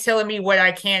somebody's telling me what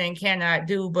I can and cannot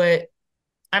do. But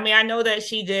I mean, I know that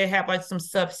she did have like some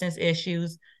substance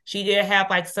issues. She did have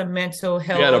like some mental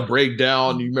health. She had a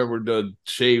breakdown. You remember the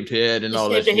shaved head and all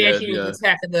that shit. She was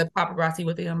attacking the paparazzi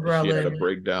with the umbrella. She had a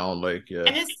breakdown, like, yeah.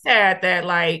 And it's sad that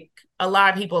like a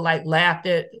lot of people like laughed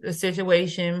at the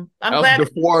situation. I'm glad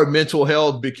before mental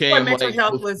health became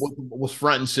was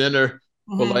front and center.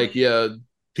 Mm-hmm. But like, yeah,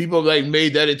 people like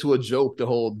made that into a joke. The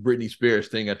whole Britney Spears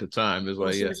thing at the time is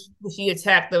like, she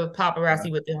attacked the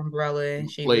paparazzi with the umbrella,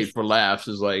 and she played for laughs.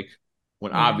 Is like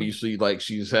when obviously like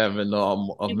she's having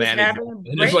a manic,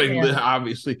 and it's like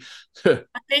obviously. I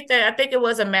think it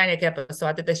was a manic episode.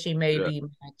 I think that she may be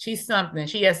she's something.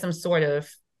 She has some sort of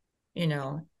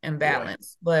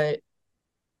imbalance. But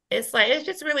it's like, it's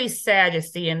just really sad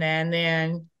just seeing that. And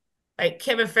then like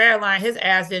Kevin Fairline, his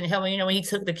ass didn't help me, when he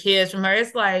took the kids from her.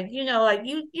 It's like, like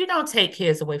you don't take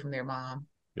kids away from their mom.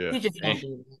 Yeah. You just don't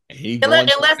do that. He going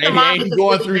unless the mom is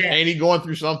going really through bad. ain't he going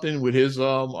through something with his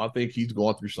I think he's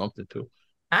going through something too.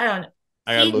 I don't know.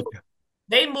 I gotta look.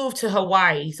 They moved to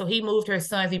Hawaii, so he moved her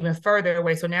sons even further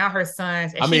away. So now her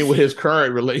sons. I mean, with his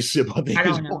current relationship, I think I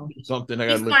don't know something.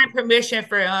 He's wanting permission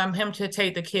for him to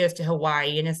take the kids to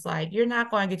Hawaii, and it's like, you're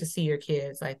not going to get to see your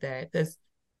kids like that, because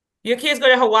your kids go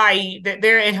to Hawaii.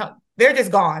 They're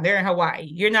just gone. They're in Hawaii.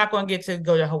 You're not going to get to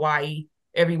go to Hawaii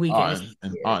every weekend.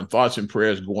 And thoughts and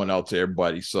prayers going out to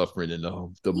everybody suffering in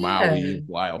the Maui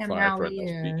wildfire.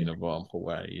 Speaking of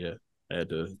Hawaii, yeah. I had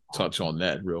to touch on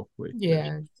that real quick.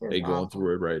 Yeah, they going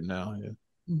through it right now. Yeah,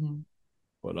 mm-hmm.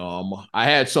 But I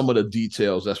had some of the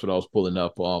details. That's what I was pulling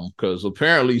up. Because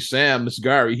apparently Sam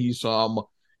Asghari, he's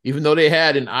even though they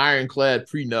had an ironclad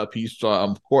prenup, he's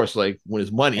of course, like, when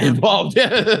his money involved.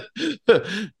 And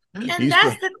that's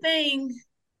the thing.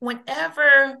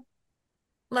 Whenever,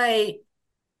 like,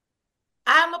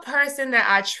 I'm a person that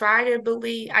I try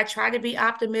to be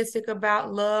optimistic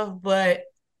about love, but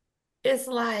it's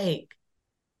like,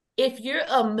 if you're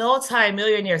a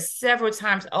multi-millionaire several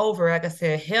times over, like I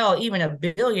said, hell, even a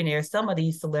billionaire, some of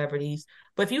these celebrities,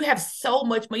 but if you have so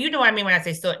much money, you know what I mean when I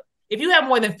say so, if you have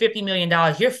more than $50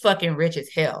 million, you're fucking rich as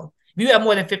hell. If you have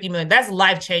more than 50 million, that's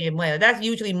life-changing money. That's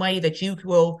usually money that you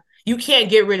can't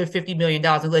get rid of $50 million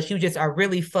unless you just are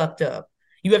really fucked up.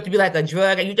 You have to be like a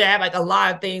drug, and you have to have like a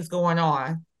lot of things going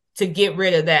on to get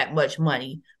rid of that much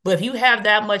money. But if you have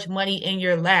that much money in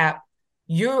your lap,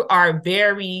 you are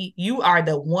the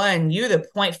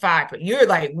 0.5, you're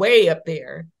like way up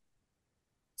there.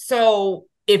 So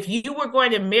if you were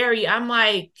going to marry, I'm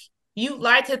like, you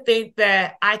like to think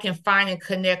that I can find and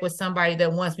connect with somebody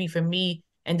that wants me for me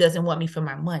and doesn't want me for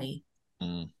my money.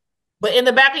 But in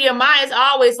the back of your mind, it's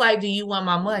always like, do you want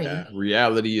my money? Yeah,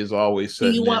 reality is always do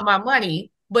you want my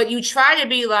money? But you try to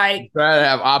be like, you try to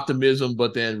have optimism,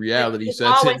 but then reality it's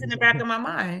sets always in the back of my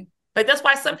mind. Like, that's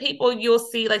why some people you'll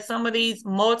see, like some of these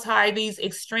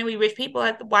extremely rich people,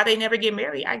 like, why they never get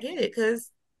married. I get it,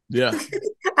 because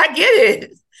I get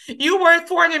it. You worth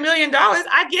 $400 million.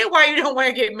 I get why you don't want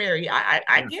to get married.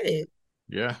 I get it.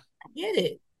 Yeah, I get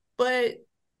it. But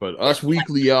Us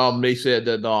Weekly, they said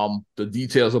that the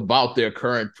details about their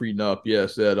current prenup,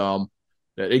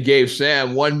 that it gave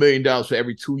Sam $1 million for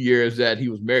every 2 years that he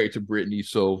was married to Brittany.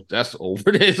 So that's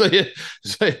over.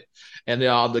 And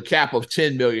the cap of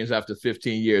 10 million after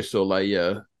 15 years. So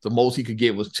the most he could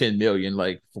get was 10 million,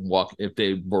 like if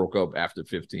they broke up after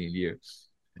 15 years.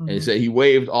 Mm-hmm. And he said he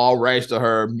waived all rights to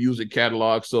her music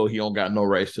catalog, so he don't got no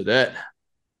rights to that.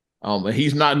 And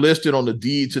he's not listed on the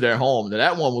deed to their home. Now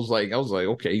that one was like, I was like,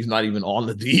 okay, he's not even on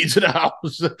the deed to the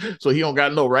house, so he don't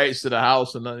got no rights to the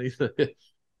house and nothing.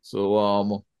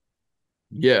 So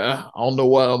yeah, I don't know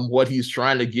what he's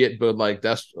trying to get, but like,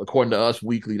 that's according to Us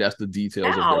Weekly, that's the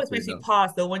details. That always makes me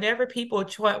pause though. Whenever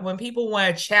when people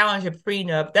want to challenge a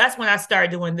prenup, that's when I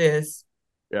start doing this.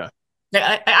 Yeah.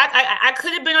 I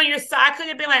could have been on your side. I could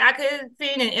have been like, I could have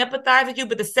seen and empathized with you,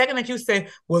 but the second that you say,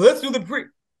 well, let's do the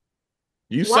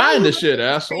you signed the shit,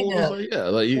 asshole. Like,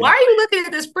 why are you looking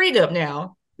at this prenup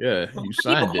now? Yeah, you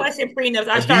signed it. Question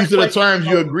prenups. These are the terms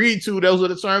you agreed to. Those are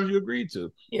the terms you agreed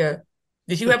to. Yeah.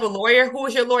 Did you have a lawyer? Who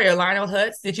was your lawyer? Lionel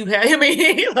Hutz? Did you have him?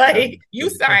 You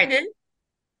signed it.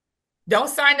 Don't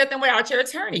sign nothing without your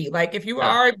attorney. Like, if you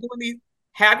are doing these,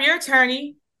 have your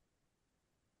attorney.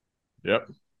 Yep.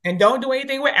 And don't do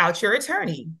anything without your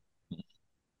attorney.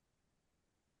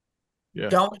 Yeah.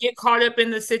 Don't get caught up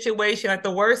in the situation. Like,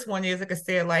 the worst one is, like I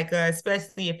said, like,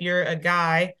 especially if you're a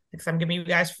guy, because I'm giving you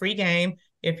guys free game.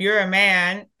 If you're a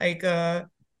man, like, and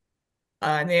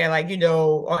they're like,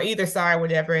 on either side,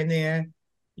 whatever, and then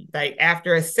like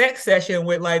after a sex session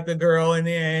with like the girl, and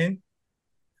then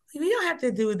we don't have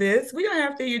to do this. We don't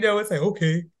have to, it's like,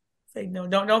 okay. It's like, no,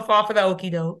 don't fall for the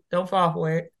okie doke. Don't fall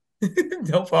for it.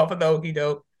 Don't fall for the okie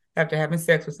doke after having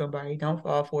sex with somebody. Don't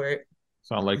fall for it.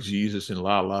 Sound like Jesus and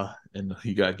Lala, and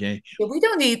He Got Game. Yeah, we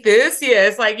don't need this. Yeah,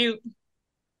 it's like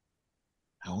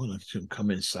I want to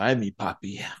come inside me,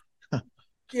 Poppy.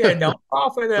 Yeah, don't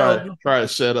fall for the. Try to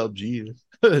set up Jesus.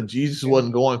 Jesus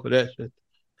wasn't going for that shit.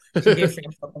 She did say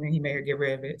something, and he made her get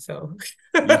rid of it. So,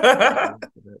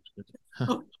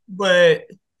 but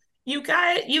you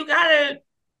gotta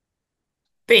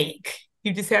think.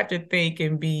 You just have to think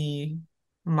and be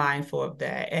mindful of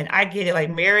that. And I get it. Like,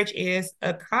 marriage is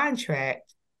a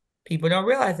contract. People don't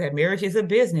realize that marriage is a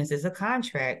business. It's a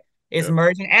contract. It's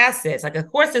merging assets. Like, of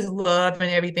course, it's love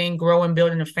and everything, growing,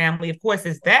 building a family. Of course,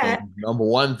 it's that. So number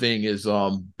one thing is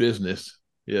business.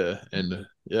 Yeah. And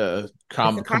It's a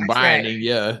contract. combining.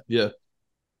 Yeah.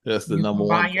 That's the You number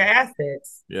one combine your thing.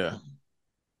 assets. Yeah.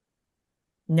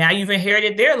 Now you've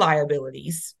inherited their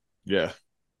liabilities. Yeah.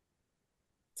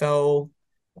 So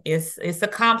it's a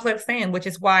complex thing, which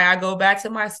is why I go back to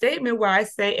my statement where I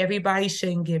say everybody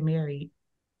shouldn't get married.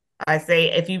 I say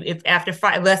if after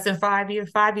less than 5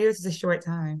 years is a short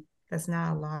time. That's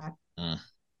not a lot.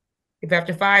 If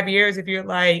after 5 years, if you're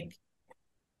like,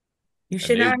 you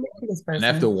should not marry this person.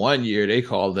 And after 1 year, they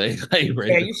call you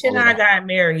should not have gotten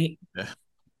married. Yeah.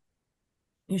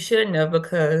 You shouldn't have,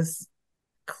 because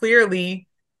clearly,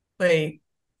 like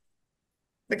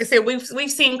I said, we've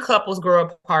seen couples grow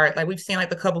apart. Like, we've seen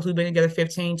like the couples who've been together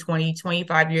 15, 20,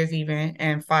 25 years even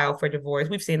and file for divorce.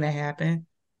 We've seen that happen.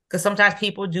 Because sometimes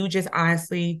people do just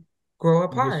honestly grow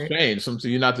apart. You change.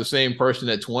 You're not the same person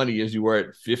at 20 as you were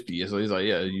at 50. So he's like,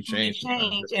 yeah, you change.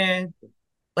 And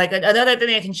like another thing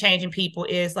that can change in people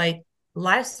is like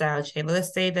lifestyle change.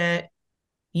 Let's say that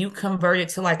you converted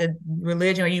to like a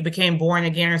religion, or you became born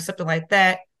again or something like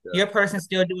that. Yeah. Your person's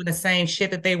still doing the same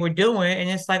shit that they were doing. And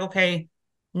it's like, okay,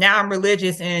 now I'm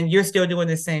religious and you're still doing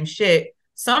the same shit.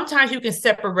 Sometimes you can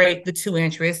separate the two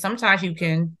interests. Sometimes you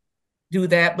can do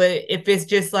that. But if it's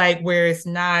just like where it's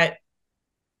not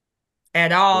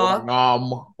at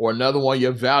all. Or another one,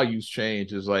 your values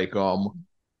change. It's like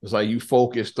you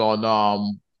focused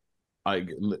on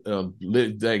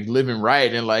living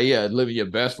right and living your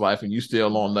best life, and you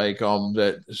still on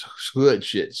that hood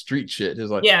shit, street shit.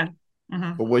 It's like, yeah.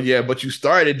 But you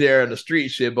started there in the street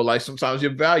shit, but like sometimes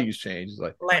your values change. It's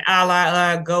like a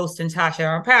la Ghost and Tasha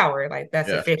on Power. Like, that's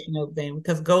a fictional thing,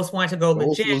 because Ghost wanted to go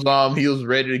legit. He was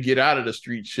ready to get out of the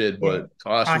street shit, but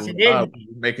Tasha was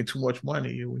making too much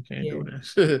money. We can't do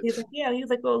this. He was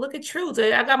like, well, look at Truth.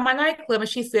 I got my nightclub, and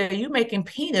she said, you making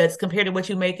peanuts compared to what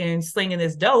you making slinging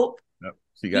this dope. Yep.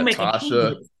 So you got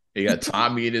Tasha. He got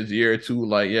Tommy in his ear too.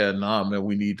 Like, man,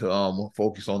 we need to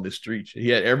focus on the street. He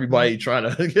had everybody trying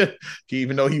to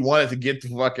even though he wanted to get the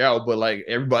fuck out, but like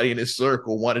everybody in his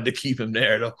circle wanted to keep him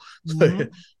there though.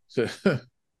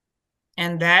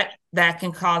 And that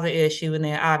can cause an issue. And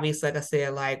then obviously, like I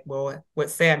said, like, well, what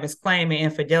Sam is claiming,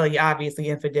 infidelity, obviously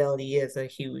infidelity is a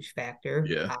huge factor.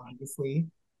 Yeah. Obviously.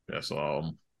 That's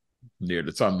near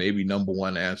the top, maybe number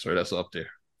one answer. That's up there.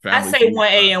 I say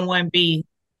 1A and 1B.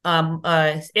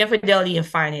 Infidelity and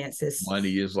finances.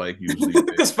 Money is like usually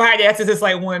because finances is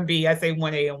like 1B. I say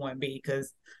 1A and 1B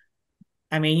because,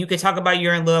 I mean, you could talk about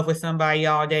you're in love with somebody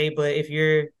all day, but if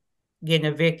you're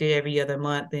getting evicted every other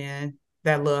month, then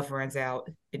that love runs out.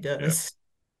 It does.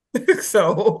 Yeah.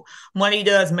 So money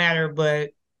does matter,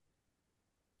 but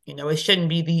it shouldn't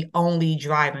be the only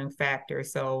driving factor.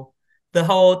 So the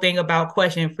whole thing about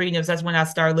questioning freedoms, that's when I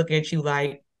start looking at you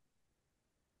like,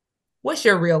 what's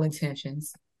your real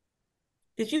intentions?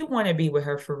 Did you want to be with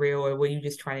her for real, or were you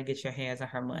just trying to get your hands on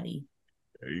her money?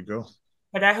 There you go.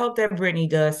 But I hope that Brittany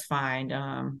does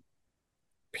find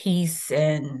peace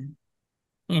and,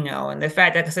 and the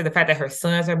fact that her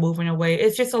sons are moving away,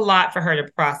 it's just a lot for her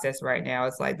to process right now.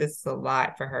 It's like, this is a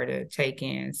lot for her to take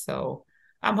in. So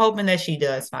I'm hoping that she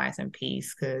does find some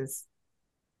peace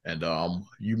And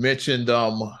you mentioned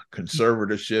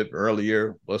conservatorship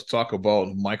earlier. Let's talk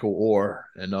about Michael Oher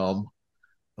and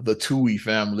the Tuohy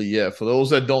family. Yeah, for those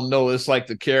that don't know, it's like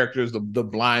the characters. The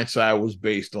Blind Side was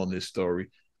based on this story.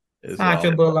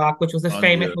 Sandra Bullock, which was a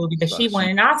famous movie that she won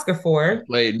an Oscar for.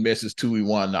 Played Mrs. Tuohy,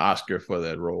 won the Oscar for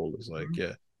that role. It's like,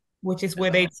 which is where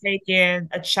they take in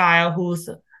a child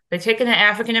they take in an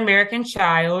African American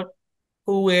child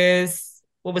who is.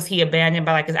 What was he abandoned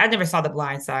by? Because I never saw The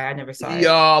Blind Side. I never saw it. He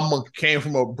came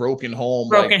from a broken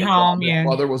home. His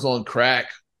mother was on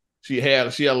crack. She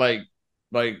had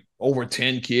like over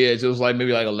 10 kids. It was like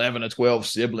maybe like 11 or 12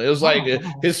 siblings. It was like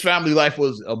his family life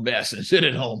was a mess and shit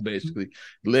at home, basically.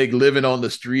 Like living on the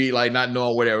street, like not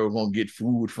knowing where they were going to get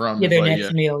food from. Their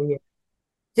next meal,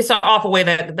 Just an awful way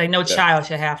that like no child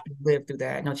should have to live through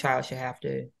that. No child should have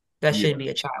to. That shouldn't be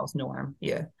a child's norm.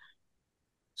 Yeah.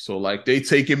 So like they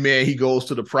take him in, he goes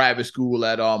to the private school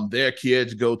that their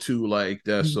kids go to, like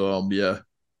that's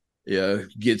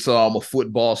gets a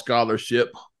football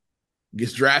scholarship,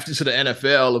 gets drafted to the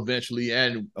NFL eventually,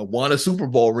 and won a Super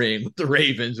Bowl ring with the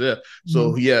Ravens.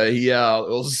 So it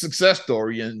was a success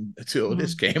story until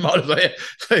this came out.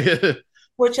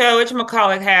 Which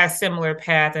McCulloch has similar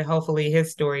path, and hopefully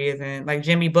his story isn't like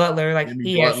Jimmy Butler. Like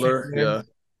Jimmy Butler,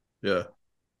 yeah.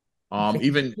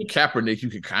 Even Kaepernick, you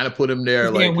could kind of put him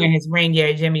there. He didn't win his ring.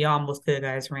 Yeah, Jimmy almost could have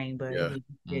got his ring, but he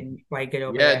didn't quite get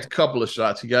over that. He had a couple of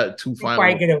shots. He got 2 finals.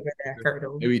 Quite get over that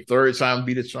hurdle. Maybe third time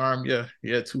beat the charm. Yeah,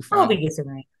 he had 2 finals. I hope he gets a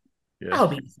ring. Yeah. I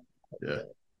hope he gets a ring.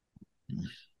 Yeah.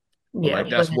 Yeah, like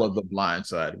that's what The Blind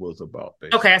Side was about.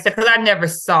 Basically. Okay, I said because I never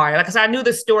saw it. Like, cause I knew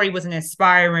the story was an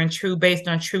inspiring, based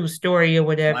on true story or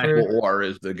whatever. Michael Oher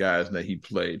is the guys that he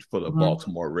played for the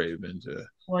Baltimore Ravens. Yeah.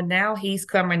 Well, now he's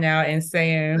coming out and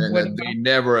saying they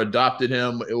never adopted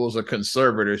him. It was a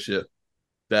conservatorship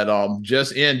that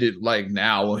just ended like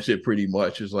now. Shit, pretty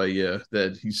much is like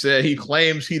that he said he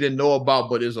claims he didn't know about,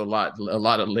 but there's a lot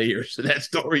of layers to that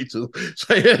story too.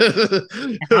 So,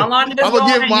 how long did this I'm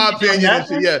gonna give my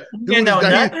opinion. Dude,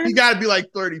 he got to be like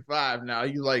 35 now.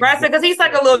 He's like because he's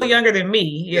like a little younger than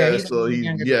me.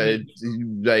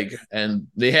 Like, and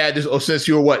they had this since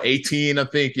you were 18, I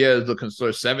think. Yeah,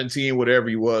 the 17, whatever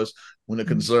he was when the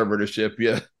conservatorship.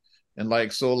 Yeah. And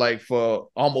like for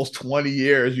almost 20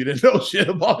 years, you didn't know shit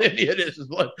about any of this. Is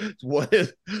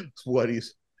what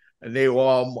he's, and they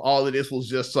all of this was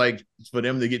just like for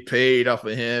them to get paid off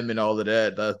of him and all of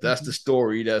that. That's the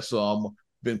story that's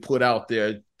been put out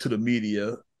there to the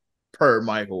media per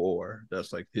Michael Oher.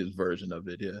 That's like his version of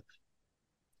it. Yeah.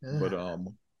 But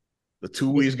the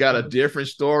Tuohy's got a different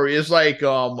story. It's like,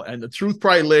 and the truth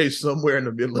probably lays somewhere in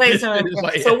the middle.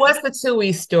 So what's the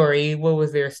Tuohy story? What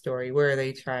was their story? Where are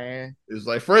they trying? It's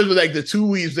like first, like the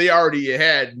Tuohy's, they already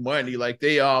had money. Like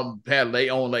they own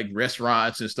like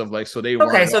restaurants and stuff like. So they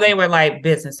were so they were like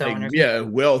business owners.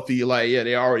 Wealthy. Like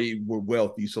they already were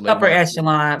wealthy. So upper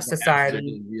echelon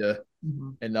society. Yeah,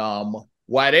 and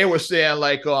why they were saying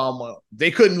like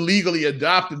they couldn't legally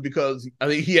adopt him because I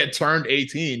think he had turned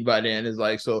 18 by then. Is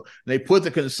like so they put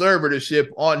the conservatorship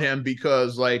on him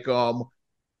because like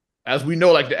as we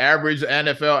know, like the average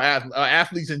NFL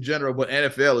athletes in general, but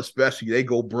NFL especially, they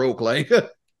go broke like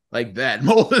like that.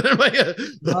 Most of them,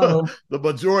 the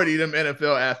majority of them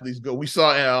NFL athletes go. We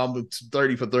saw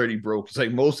 30 for 30 broke. It's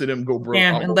like most of them go broke.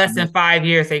 In less than 5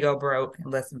 years, they go broke.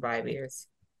 In less than 5 years.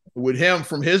 With him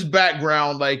from his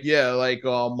background,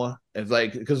 it's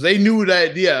like because they knew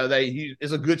that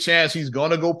it's a good chance he's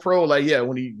gonna go pro. Like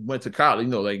when he went to college,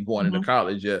 like going into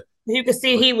college, you can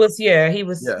see he was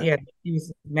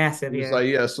massive.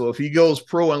 So if he goes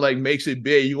pro and like makes it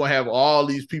big, you're gonna have all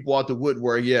these people out the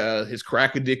woodwork. His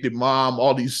crack addicted mom,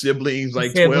 all these siblings,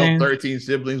 like 12, 13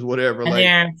 siblings, whatever.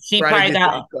 And he probably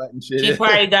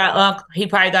got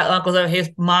uncles of his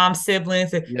mom's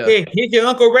siblings. Hey, here's your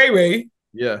Uncle Ray Ray.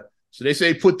 Yeah. So they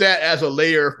say put that as a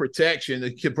layer of protection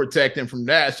that can protect him from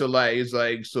that. So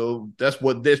so that's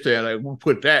what they're saying. Like we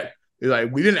put that. It's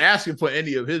like we didn't ask him for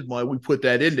any of his money. We put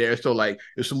that in there. So like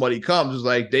if somebody comes, it's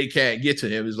like they can't get to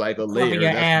him. It's like a layer.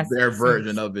 That's their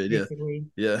version of it. Basically.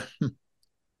 Yeah. Like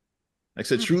I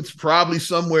said, truth's probably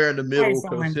somewhere in the middle.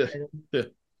 So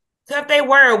if they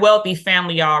were a wealthy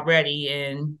family already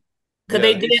and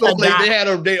because they had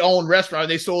their own restaurant.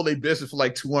 They sold their business for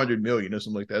like $200 million or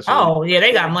something like that. So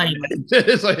they got money.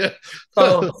 It's like,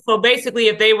 so basically,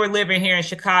 if they were living here in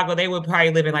Chicago, they would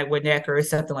probably live in like Winnetka or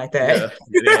something like that.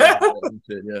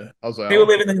 I was like, they would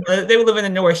live in the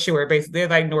North Shore. Basically, they're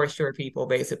like North Shore people.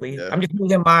 Basically, I'm just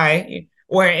using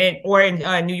or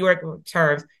in New York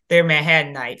terms, they're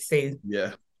Manhattanites.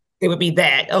 It would be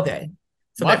that. Okay.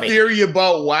 So my theory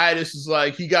about why this is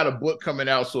like he got a book coming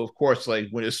out, so of course, like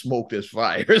when it's smoke, there's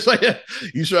fire. It's like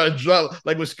you try to draw,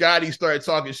 like when Scotty started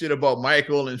talking shit about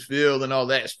Michael and Phil and all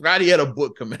that. Scotty had a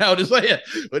book coming out. It's like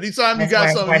anytime you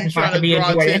got something, you trying to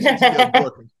draw attention to your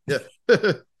book. Yeah,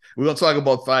 we're gonna talk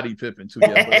about Thotty Pippen too.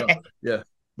 But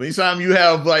anytime you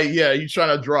have you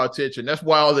trying to draw attention. That's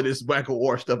why all of this Michael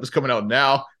Oher stuff is coming out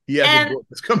now. He has a book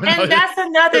that's coming out. And that's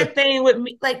another thing with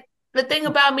me, like. The thing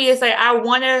about me is like I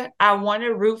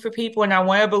wanna root for people and I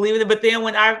wanna believe in it, but then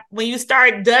when you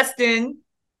start dusting,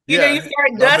 you're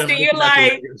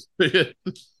like,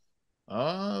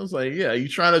 I was like, you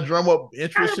trying to drum up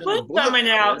interest in the book coming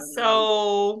out,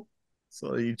 so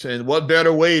you change. What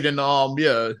better way than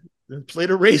play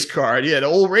the race card? The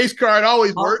old race card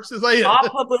always works. It's like all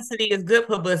publicity is good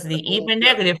publicity, even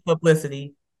negative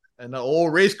publicity. And the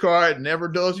old race card never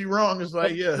does you wrong. It's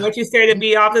like, what you say to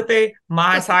be off the thing,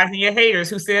 monetizing your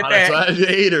haters. Who said that? Monetizing your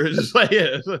haters. It's like,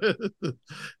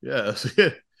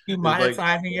 You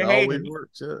monetizing your haters. Always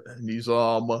works. And these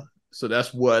so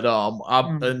that's what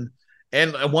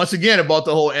and once again about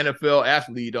the whole NFL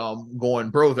athlete going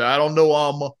broke. I don't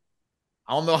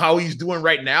know how he's doing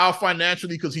right now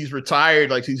financially because he's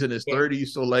retired, like he's in his 30s.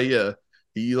 So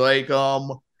he like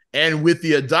and with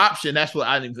the adoption, that's what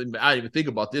I didn't even think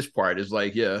about this part. Is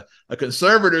like, a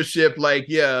conservatorship, like,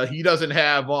 he doesn't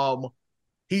have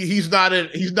he's not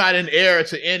an heir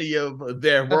to any of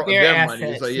their money. It's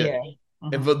assets, like yeah.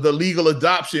 And the legal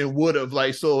adoption would have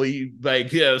like so he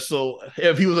like so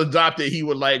if he was adopted he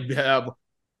would like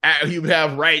he would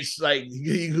have rights like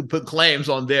he could put claims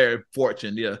on their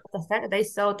fortune. Yeah. The fact that they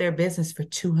sold their business for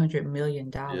 $200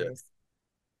 million. Yeah.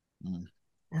 Mm.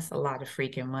 That's a lot of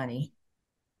freaking money.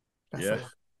 That's yeah.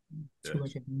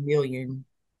 $200 million.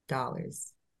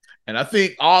 And I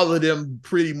think all of them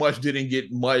pretty much didn't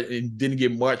get much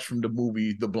from the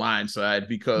movie The Blind Side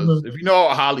because if you know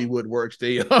how Hollywood works,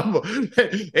 they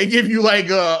give you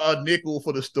like a nickel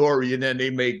for the story and then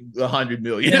they make $100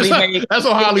 million. That's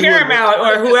how Hollywood Paramount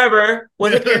works. Or whoever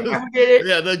was it Paramount who did it?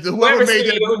 Yeah, whoever made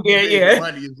that movie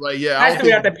money is like I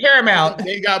think at the Paramount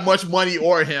they got much money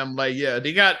or him like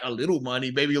they got a little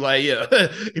money maybe like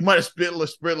he might have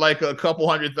split like a couple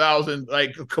 $100,000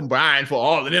 like combined for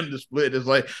all of them to split. It's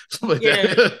like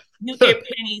that. You get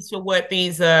pennies for what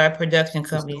these production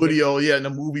companies studio, and the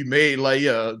movie made like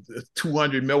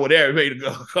 200 million, whatever, made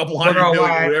a couple $100 million,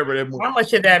 whatever that movie. How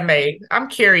much did that make? I'm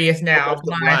curious now.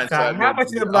 Blind Side. How much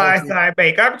did the Blind Side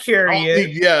make? I'm curious. I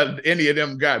don't think, any of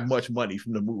them got much money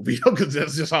from the movie because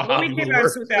that's just how Hollywood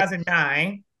works. We came out in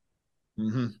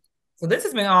 2009. So this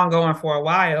has been ongoing for a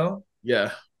while.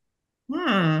 Yeah.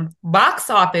 Box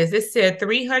office, it said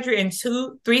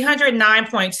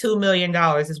 $309.2 million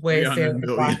is what it said.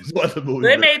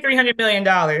 They made $300 million.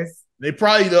 They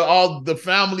probably all the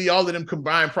family, all of them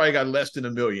combined, probably got less than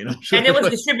 $1 million. And it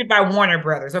was distributed by Warner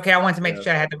Brothers. Okay, I wanted to make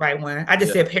sure I had the right one. I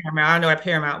just said Paramount. I know why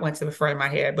Paramount went to the front of my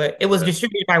head, but it was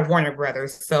distributed by Warner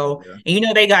Brothers. So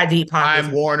and they got deep pockets.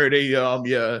 I'm Warner. They got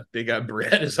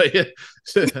bread. It's like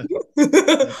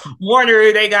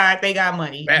Warner, they got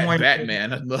money.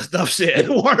 Batman. Enough said.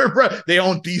 Warner Brothers. They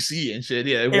own DC and shit.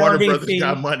 Yeah, Warner Brothers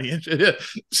got money and shit.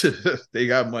 They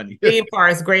got money. Theme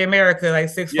parks, Great America, like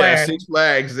Six Flags. Yeah, Six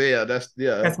Flags. Yeah, that's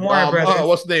Warner Brothers.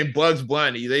 What's the name? Bugs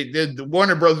Bunny. The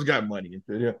Warner Brothers got money and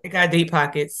shit. Yeah, they got deep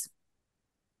pockets.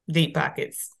 Deep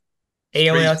pockets.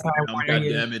 AOL time. God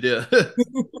damn it. Yeah.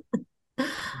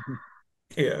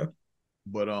 Yeah.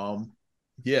 But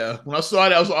when I saw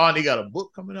that, I was he got a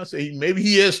book coming out. So maybe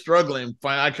he is struggling.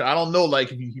 I don't know.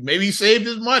 Like maybe he saved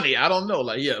his money. I don't know.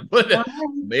 Like but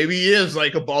maybe he is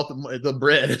like about the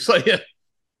bread. It's like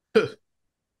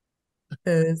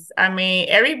Because I mean,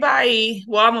 everybody.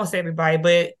 Well, I won't say everybody,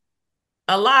 but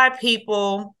a lot of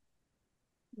people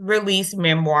release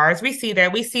memoirs. We see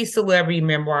that. We see celebrity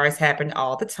memoirs happen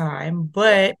all the time.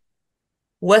 But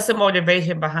what's the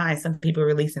motivation behind some people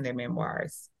releasing their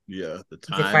memoirs? Yeah, the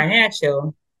time. Is it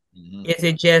financial? Is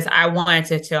it just I wanted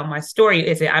to tell my story?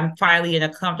 Is it I'm finally in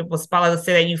a comfortable spot? Let's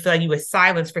say that you feel like you were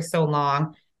silenced for so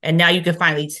long, and now you can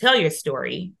finally tell your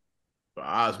story.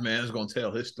 Oz man is gonna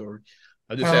tell his story.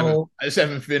 I just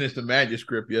haven't finished the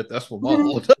manuscript yet. That's what my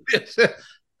whole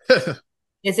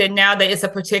Is it now that it's a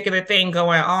particular thing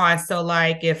going on? So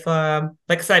like if like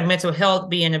it's like mental health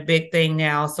being a big thing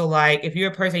now. So like if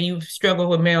you're a person, you've struggled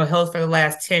with mental health for the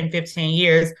last 10, 15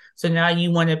 years. So now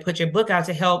you want to put your book out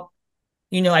to help,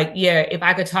 if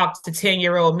I could talk to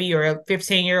 10-year-old me or a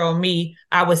 15-year-old me,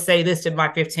 I would say this to my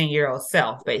 15-year-old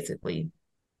self, basically.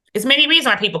 It's many reasons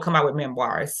why people come out with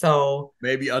memoirs. So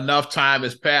maybe enough time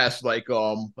has passed. Like,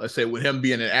 let's say with him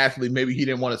being an athlete, maybe he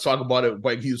didn't want to talk about it.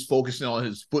 Like he was focusing on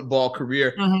his football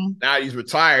career. Now he's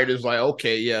retired. It's like,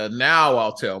 okay, now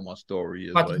I'll tell my story.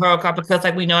 About the World Cup, because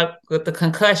like we know with the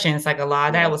concussions, like a lot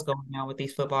of that was going on with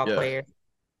these football players.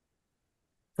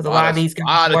 Because a lot of these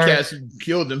guys, cats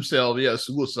killed themselves,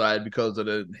 suicide because of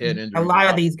the head injury. A lot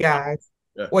of these guys.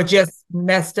 Or just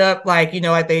messed up, like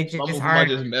like they just aren't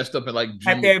just messed up and like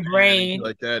their brain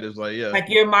like that is like like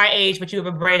you're my age, but you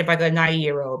have a brain of like a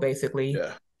 90-year-old, basically.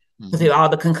 Because all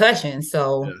the concussions.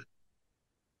 So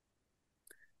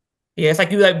it's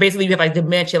like you basically have like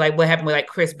dementia, like what happened with like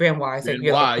Chris Benoit. He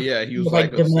was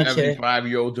like a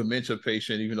 75-year-old dementia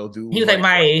patient, even though dude he was like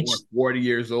my age, 40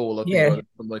 years old, I think,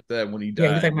 something like that when he died.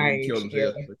 He was like my age. Killed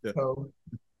himself.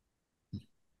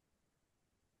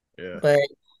 But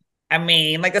I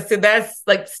mean, like I said, that's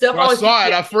like stuff. I saw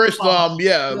it at first. I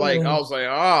was like,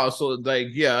 so like,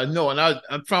 no, and I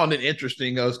found it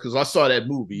interesting because I saw that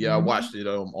movie. Yeah, I watched it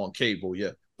on cable. Yeah,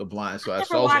 The Blind Side.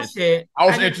 I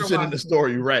was interested in the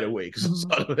story right away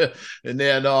and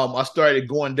then I started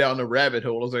going down the rabbit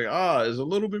hole. I was like, there's a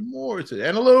little bit more to it,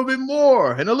 and a little bit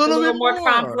more, and a little bit more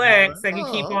complex. Like you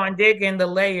keep on digging the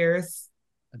layers.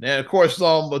 And then of course,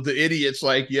 the idiots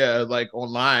like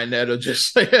online that are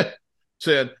just said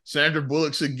Sandra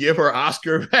Bullock should give her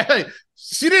Oscar back.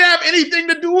 She didn't have anything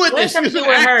to do with this. She was an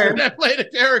actor that played a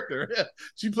character.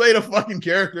 She played a fucking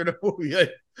character in the movie.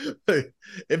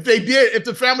 if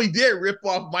the family did rip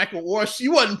off Michael Orr, she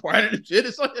wasn't part of the shit.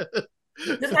 It's like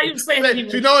That's how you explain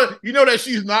you know that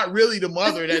she's not really the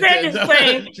mother.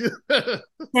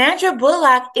 Sandra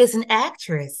Bullock is an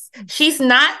actress. She's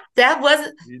not. That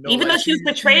wasn't even though she was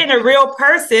portraying a real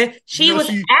person. She was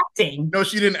acting. No,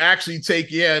 she didn't actually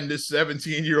take in this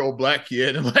 17-year-old black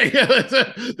kid. Like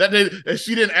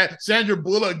she didn't. Sandra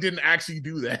Bullock didn't actually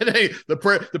do that.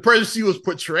 The person she was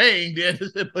portraying did.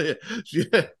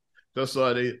 That's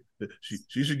why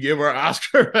she should give her an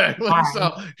Oscar back.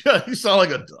 You sound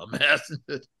like a dumbass.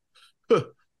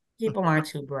 People aren't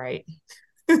too bright.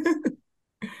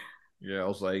 Yeah, I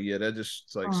was like, yeah, that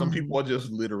just like some people are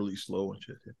just literally slow and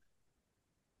shit.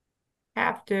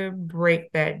 Have to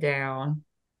break that down.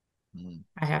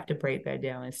 I have to break that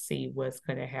down and see what's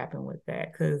going to happen with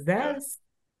that because that's.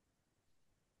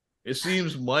 It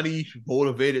seems money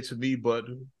motivated to me, but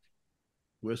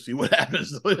we'll see what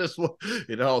happens.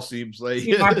 It all seems like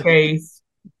in my face.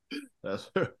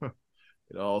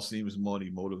 It all seems money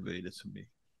motivated to me.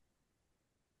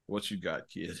 What you got,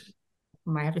 kid?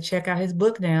 Might have to check out his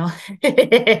book now.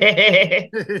 Hey,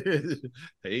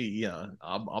 yeah,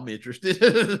 I'm interested.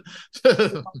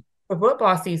 The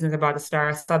football season's about to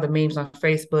start. I saw the memes on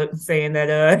Facebook saying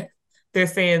that they're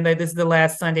saying that this is the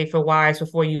last Sunday for wives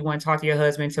before you want to talk to your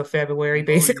husband until February,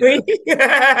 basically. Your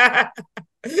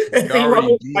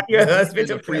husband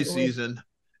the preseason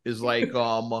is like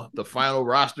the final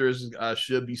rosters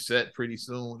should be set pretty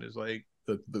soon. It's like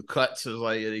the cuts is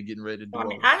like they're getting ready to do. I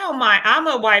mean, I don't mind. I'm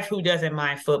a wife who doesn't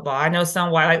mind football. I know some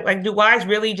wives like do wives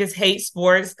really just hate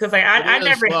sports? Because like I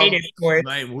never hated sports.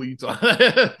 Who you talking?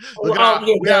 We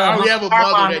have a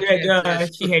mother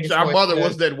that she hated our sports. Mother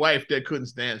was that wife that couldn't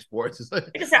stand sports. Like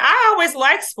I said, I always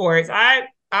liked sports.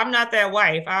 I'm not that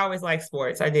wife. I always liked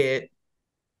sports. I did.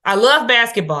 I love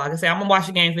basketball. Like I say I'm gonna watch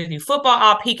the games with you. Football,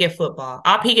 I'll peak at football.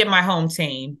 I'll peak at my home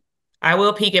team. I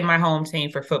will peak at my home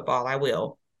team for football. I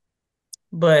will.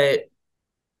 But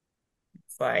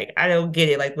it's like I don't get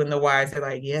it. Like when the wives are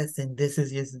like, yes, and this is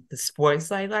just the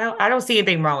sports. Like I don't see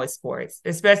anything wrong with sports.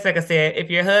 Especially like I said, if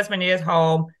your husband is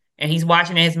home and he's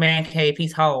watching in his man cave,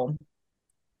 he's home.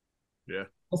 Yeah.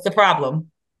 What's the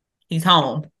problem? He's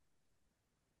home.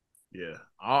 Yeah.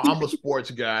 I'm a sports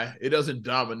guy. It doesn't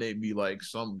dominate me like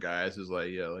some guys. It's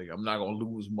like, yeah, like I'm not gonna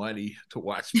lose money to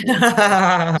watch sports.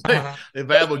 Like, if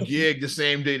I have a gig the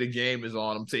same day the game is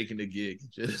on, I'm taking the gig.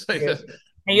 Like, yeah.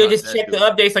 And you'll just check the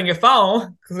updates on your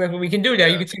phone because we can do that.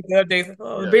 Yeah. You can check the updates.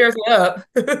 Oh, the Bears are up.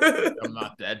 I'm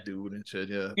not that dude and shit.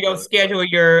 Yeah. You don't schedule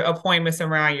your appointments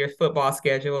around your football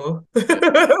schedule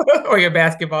or your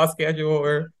basketball schedule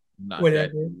or not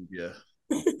whatever. That dude, yeah.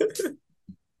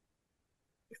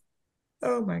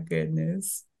 Oh my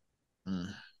goodness.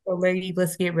 So lady,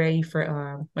 let's get ready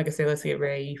for like I said, let's get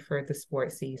ready for the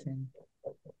sports season.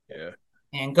 Yeah.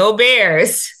 And go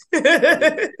Bears.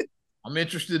 I'm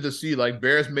interested to see like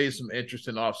Bears made some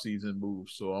interesting offseason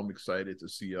moves. So I'm excited to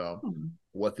see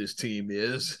what this team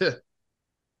is.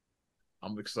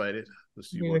 I'm excited to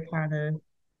see what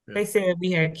they said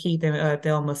we had Keith and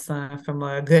Thelma's son from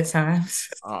Good Times.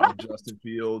 Justin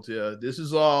Fields, yeah. This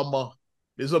is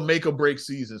a make or break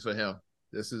season for him.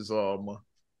 This is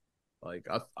like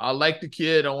I like the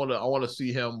kid. I want to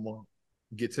see him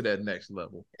get to that next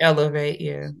level. Elevate,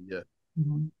 yeah. Yeah.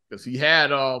 Because he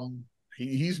had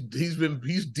he's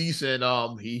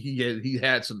decent. He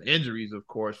had some injuries, of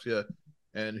course, yeah.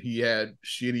 And he had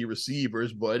shitty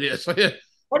receivers, but it's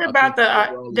what about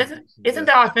isn't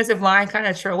the offensive line kind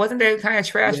of trash? Wasn't they kind of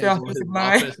trash? Yeah, the offensive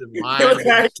line? It was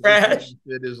kind of trash.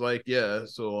 It is like, yeah.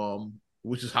 So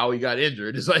which is how he got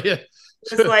injured. It's like, yeah.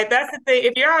 It's like that's the thing.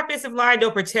 If your offensive line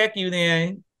don't protect you,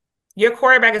 then your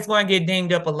quarterback is going to get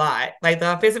dinged up a lot. Like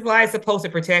the offensive line is supposed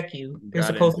to protect you. They're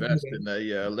supposed to invest in that.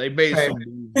 Yeah, they made some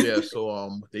moves. Yeah,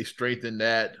 so they strengthened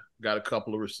that. Got a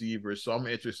couple of receivers, so I'm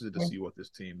interested to see what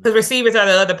this team. Because receivers are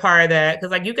the other part of that.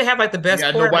 Because like you can have like the best.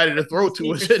 You got nobody to throw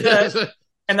to us,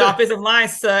 and the offensive line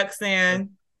sucks.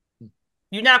 Then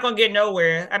you're not going to get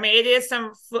nowhere. I mean, it is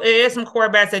some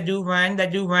quarterbacks that do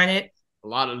run it. A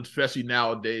lot of, especially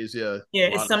nowadays, yeah. Yeah,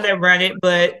 it's some that run it,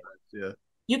 but yeah,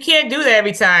 you can't do that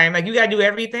every time. Like you gotta do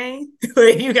everything.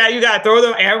 Like you gotta throw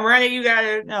them and run it. You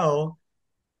gotta no.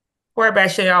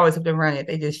 Quarterbacks should always have been run it.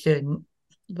 They just shouldn't.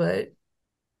 But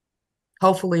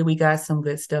hopefully we got some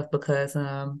good stuff because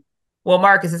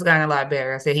Marcus has gotten a lot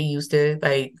better. I said he used to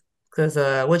because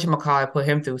whatchamacallit put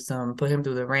him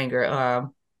through the ringer.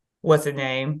 What's the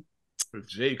name?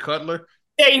 Jay Cutler.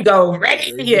 There you go. Right?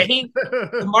 Yeah,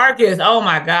 Marcus. Oh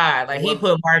my God! Like he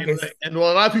put Marcus. And a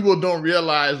lot of people don't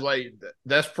realize like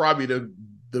that's probably the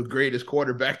the greatest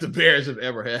quarterback the Bears have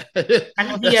ever had. I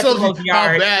know he That has the shows you most how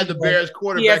yards. bad the Bears He has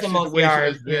quarterback the most situation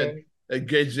yards. has been.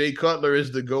 Again, Jay Cutler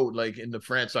is the GOAT, like in the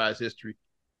franchise history.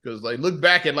 Because like look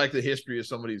back at like the history of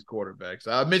some of these quarterbacks.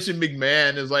 I mentioned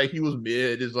McMahon is like he was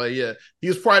mid. It's like he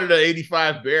was part of the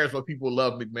 '85 Bears, but people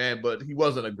love McMahon, but he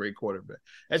wasn't a great quarterback.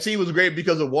 That team was great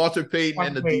because of Walter Payton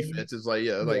and the defense. It's like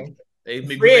like hey,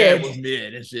 McMahon was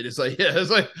mid and shit. It's like it's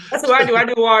like that's what I do. I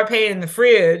do Walter Payton in the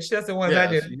fridge. That's the ones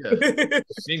I do.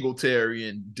 Singletary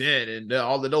and Dent and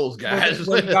all of those guys.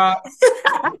 Willie Gault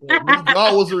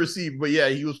was a receiver, but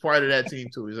he was part of that team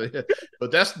too. He's like,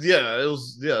 but that's it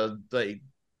was like.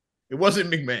 It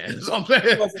wasn't McMahon. So I'm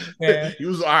saying he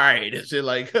was all right. It's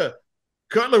like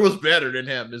Cutler was better than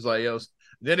him. It's like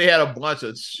then they had a bunch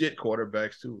of shit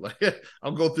quarterbacks too. Like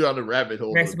I'm going through on the rabbit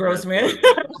hole. Rex Grossman.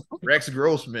 Rex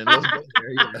Grossman. Let's go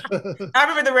there, I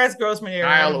remember the Rex Grossman era.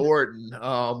 Kyle Orton,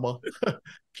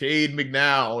 Cade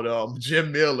McNown,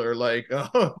 Jim Miller, like I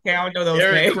don't know those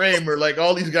Eric names. Kramer, like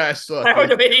all these guys suck. I don't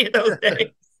know any of those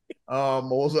names. What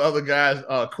was the other guys?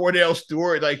 Cordell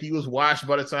Stewart, like he was washed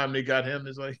by the time they got him.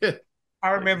 It's like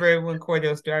I remember when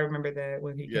Cordell Stewart. I remember that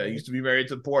when he came. He used to be married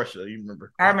to Portia. You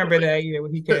remember? I remember that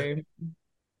when he came.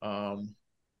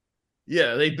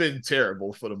 They've been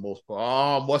terrible for the most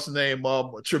part. What's the name?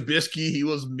 Trubisky, he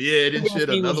was mid and shit.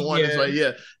 Another one is like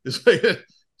it's like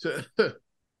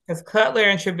because Cutler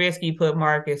and Trubisky put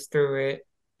Marcus through it.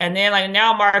 And then like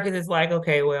now Marcus is like,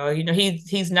 okay, well,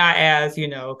 he's not as,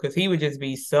 because he would just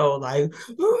be so like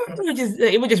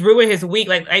it would just ruin his week.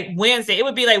 Like Wednesday, it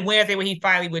would be like Wednesday when he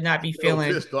finally would not be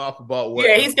feeling pissed off about what.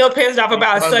 Yeah, he's still pissed off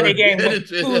about a Sunday game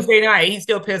Tuesday night. He's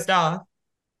still pissed off.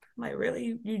 I'm like,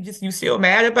 really? You still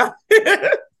mad about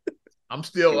it? I'm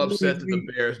still upset that the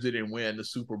Bears didn't win the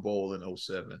Super Bowl in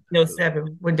 07.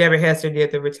 07, when Devin Hester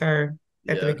did the return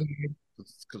at the beginning.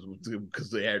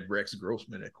 Because they had Rex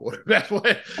Grossman at quarterback.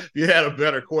 You had a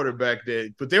better quarterback there,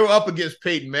 but they were up against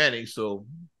Peyton Manning, so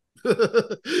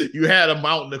you had a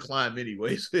mountain to climb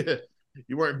anyways.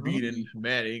 You weren't beating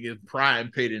Manning in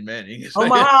prime Peyton Manning.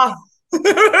 Omaha.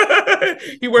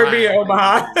 You weren't beating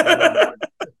Omaha.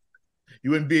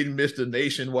 You weren't beating Mr.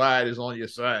 Nationwide is on your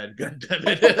side. God damn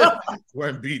it. You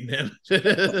weren't beating him.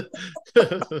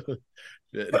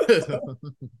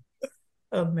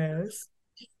 A mess.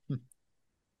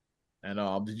 And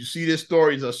did you see this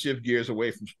story? I'll shift gears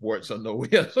away from sports. I know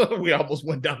we almost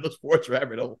went down the sports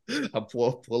rabbit hole. I'll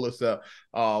pull us up.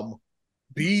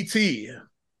 BET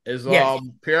is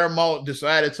Paramount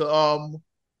decided to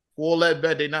pull that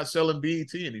bet. They're not selling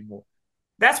BET anymore.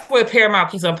 That's where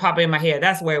Paramount keeps on popping in my head.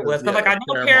 That's where it was. Because I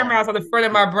know Paramount's on the front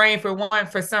of my brain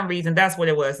for some reason. That's what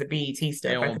it was, the BET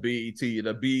stuff. They on BET,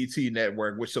 the BET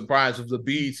network, which comprises the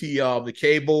BET, the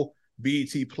cable,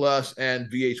 BET Plus, and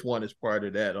VH1 is part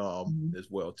of that as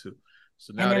well too.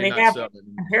 So now they're not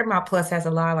selling. Paramount Plus has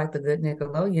a lot of like the good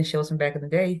Nickelodeon shows from back in the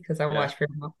day because I watched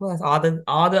Paramount Plus. All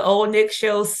the old Nick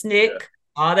shows, Snick,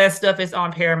 all that stuff is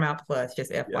on Paramount Plus.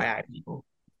 Just FYI, people.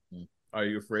 Are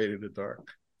you afraid of the dark?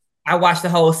 I watched the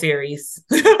whole series.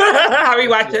 I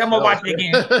rewatched it. I'm gonna watch it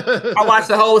again. I watched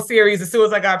the whole series as soon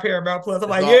as I got Paramount Plus. I'm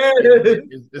like,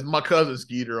 It's my cousin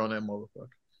Skeeter on that motherfucker.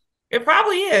 It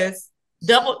probably is.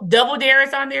 Double Dare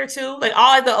is on there too. Like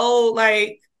all of the old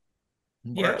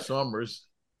Mark Summers.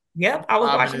 Yep, I was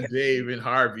Robin watching and Dave and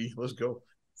Harvey. Let's go.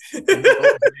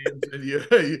 You're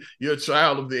a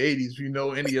child of the 80s. You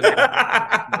know any of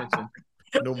that.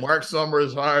 Mark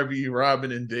Summers, Harvey,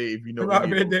 Robin, and Dave.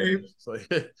 Robin and Dave.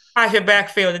 How's your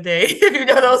backfield today? If you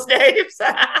know those names.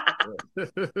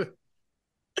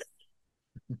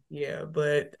 Yeah,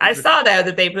 but I saw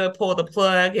that they pulled the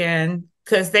plug and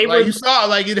because they were. You saw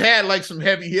it had some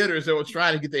heavy hitters that were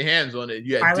trying to get their hands on it.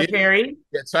 You had Tyler Perry.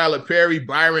 Yeah, Tyler Perry,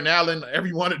 Byron Allen.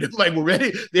 Every one of them were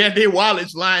ready. They had their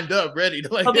wallets lined up, ready.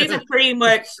 These are pretty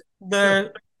much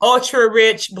the ultra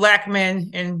rich black men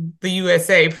in the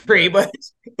USA, pretty much.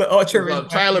 The ultra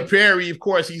rich. Tyler Perry, of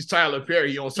course, he's Tyler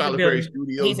Perry. He owns Tyler Perry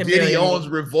Studios. Diddy owns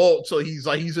Revolt, so he's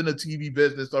in the TV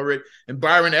business already. And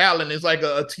Byron Allen is like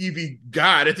a TV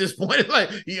god at this point.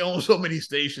 He owns so many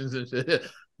stations and shit.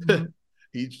 Mm-hmm.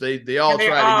 They all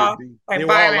try to get. They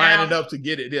were all lining up to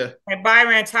get it. Yeah. And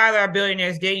Byron and Tyler are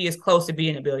billionaires. Diddy is close to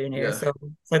being a billionaire, so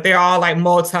they're all like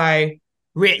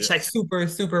multi-rich, like super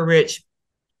super rich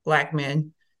black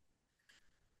men.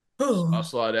 I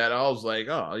saw that. I was like,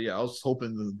 oh yeah, I was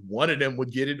hoping one of them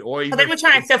would get it, or even they were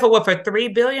trying to sell for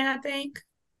 $3 billion, I think.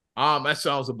 That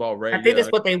sounds about right. I think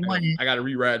that's what they wanted. I got to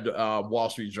reread the Wall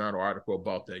Street Journal article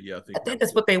about that. Yeah, I think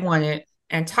that's what they wanted.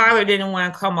 And Tyler didn't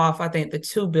want to come off, I think, the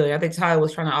 $2 billion. I think Tyler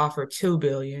was trying to offer $2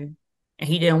 billion, and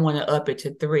he didn't want to up it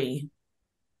to $3 billion.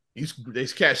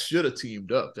 These cats should have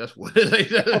teamed up. That's what.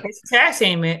 It's tag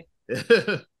team it.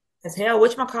 As hell,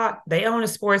 whatchamacallit, they own a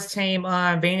sports team.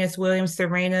 Venus Williams,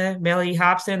 Serena, Melody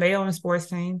Hobson, they own a sports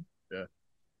team. Yeah.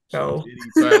 So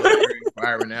Tyler Perry,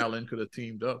 Byron Allen could have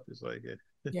teamed up. It's like,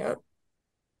 yep,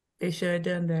 they should have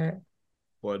done that.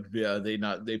 But yeah,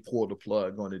 they pulled the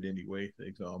plug on it anyway.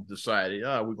 They decided,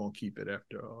 we're gonna keep it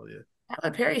after all. Yeah.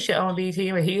 Tyler Perry should own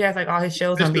BT, but he has like all his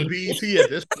shows on BT at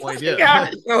this point.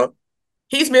 Yeah.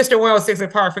 He's Mr. 106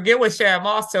 apart. Forget what Shad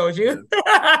Moss told you.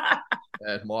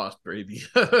 Shad Moss, baby.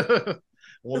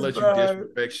 Won't let you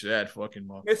disrespect Shad fucking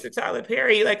Moss. Mr. Tyler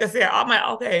Perry, like I said, I'm like,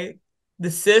 okay, the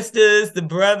sisters, the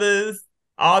brothers,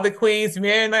 all the Queens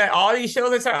men, like, all these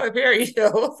shows are Tyler Perry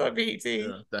shows on BET.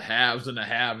 Yeah, the haves and the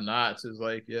have-nots is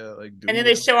like, like. And then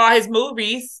they show all his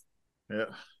movies. Yeah.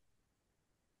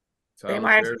 Tyler they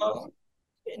might as well.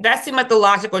 That seemed like the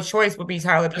logical choice would be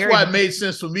Tyler Perry. That's why it made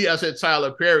sense for me. I said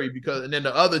Tyler Perry and then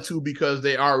the other two because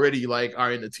they already like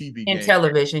are in the TV in game.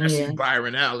 Television. Especially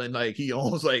Byron Allen, like he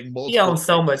owns like multiple. He owns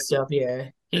so much stuff. Yeah.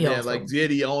 And then like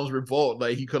Diddy owns Revolt,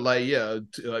 like he could like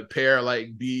pair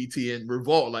like BET and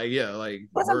Revolt, like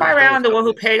wasn't Byron Allen the one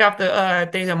who paid off the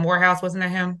thing at Morehouse? Wasn't that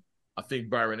him? I think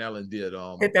Byron Allen did.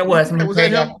 If that was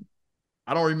that him?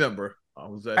 I don't remember.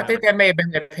 I think that may have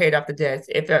been that paid off the debts.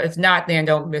 If not, then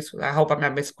don't I hope I'm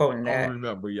not misquoting that. I don't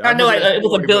remember. Yeah, I know it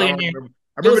was a billionaire.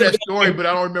 I remember that story, but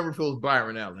I don't remember if it was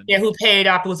Byron Allen. Yeah, who paid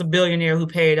off? It was a billionaire who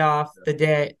paid off the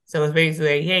debt. So it's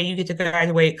basically, hey, you get to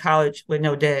graduate college with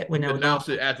no debt, with no. Announced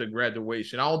it after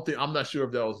graduation. I'm not sure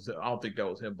if that was. I don't think that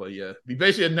was him, but yeah, he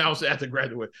basically announced it after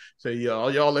graduation. Say,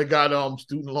 all y'all that got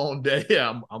student loan debt,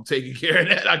 yeah, I'm taking care of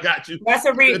that. I got you. That's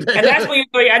a reason, and that's when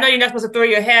I know you're not supposed to throw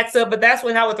your hats up, but that's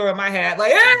when I would throw my hat,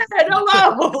 like, hey, no, I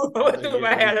would throw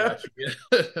my hat up.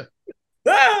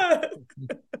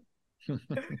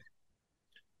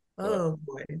 Oh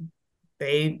boy,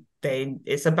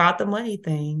 it's about the money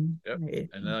thing. Yep.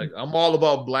 And I'm all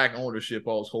about Black ownership.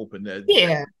 I was hoping that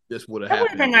this would have happened. That would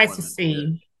have been nice to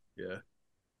see. Yeah.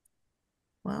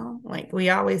 Well, like we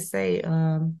always say,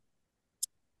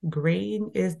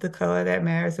 green is the color that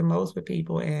matters the most for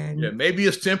people, and maybe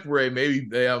it's temporary. Maybe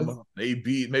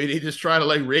they just trying to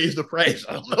like raise the price.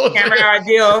 I don't know. Camera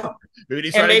ideal. Maybe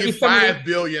they're trying to get $5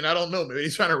 billion. I don't know. Maybe they're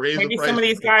trying to raise the price. Maybe some of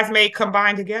these guys may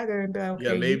combine together and be okay.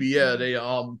 Yeah, maybe they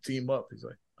team up. He's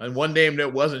like, and one name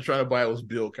that wasn't trying to buy it was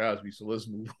Bill Cosby. So let's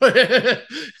move. I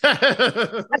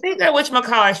think that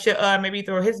whatchamacallit should maybe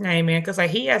throw his name in because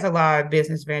like he has a lot of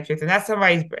business ventures, and that's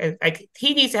somebody's like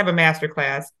he needs to have a master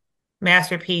class.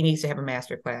 Master P needs to have a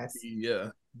master class. Yeah.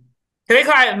 So they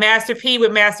call it Master P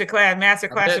with master class. Master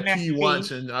class with Master P.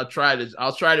 Once, and I'll try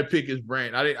to pick his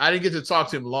brain. I didn't get to talk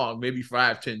to him long, maybe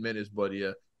 5-10 minutes, but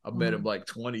yeah, I met him like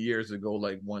 20 years ago,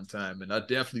 like one time, and I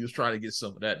definitely was trying to get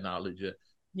some of that knowledge. Yeah.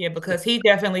 Yeah, because he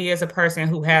definitely is a person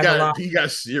who has a lot. He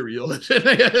got cereal. He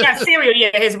got cereal,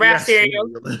 yeah, his rap cereal.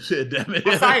 Shit, damn it.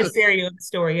 I saw his cereal in the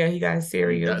story. Yeah, he got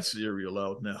cereal. He got cereal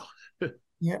out now.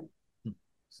 Yeah.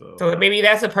 So maybe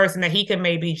that's a person that he can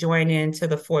maybe join into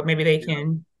the fort. Maybe they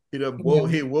can. Hit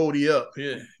Wody up.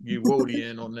 Yeah, get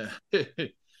Wody in on that.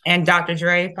 And Dr.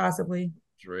 Dre, possibly.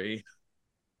 Dre.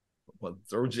 Well,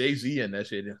 throw Jay-Z in that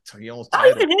shit. He owns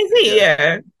Jay-Z,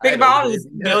 yeah. Think about all these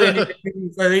millionaires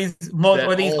or these or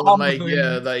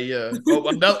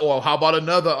how about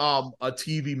another a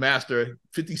TV master,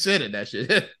 50 Cent in that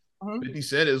shit. 50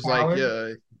 Cent is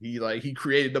Power. He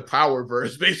created the Power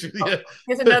verse, basically.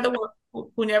 Here's another one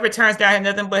who never turns down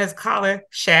nothing but his collar,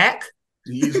 Shaq.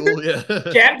 Diesel, yeah.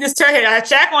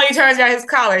 Shaq only turns down his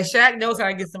collar. Shaq knows how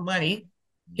to get some money.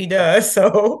 He does,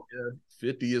 so. Yeah.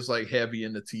 50 is like heavy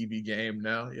in the TV game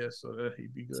now. Yeah, so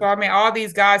he'd be good. So I mean, all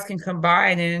these guys can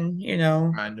combine and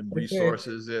find them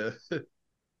resources. Yeah.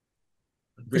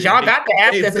 Because y'all got the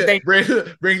assets that they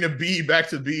bring the B back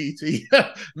to BET.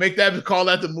 Call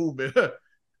that the movement.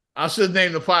 I should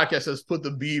name the podcast as "Put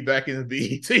the B back in the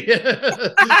BET."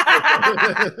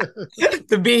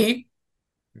 The B.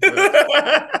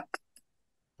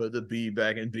 Put the B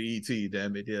back in BET.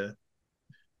 Damn it, yeah.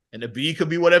 And the B could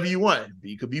be whatever you want.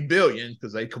 B could be billion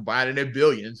because they combining their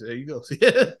billions. There you go. Put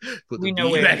the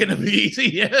B back in the BET.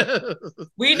 Yeah.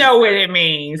 We know what it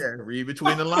means. Yeah, read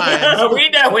between the lines. We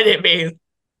know what it means.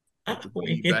 Put the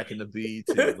B back in the BET.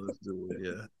 Let's do it.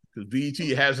 Yeah. Because BET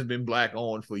hasn't been Black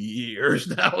owned for years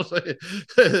now.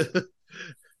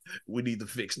 We need to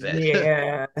fix that.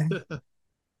 Yeah.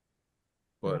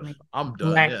 But I'm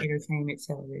done. Black entertainment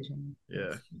television.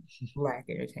 Yeah. Black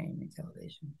entertainment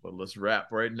television. But let's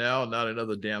wrap right now. Not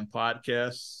another damn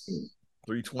podcast.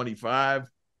 325.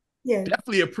 Yeah.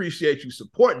 Definitely appreciate you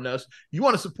supporting us. You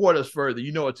want to support us further,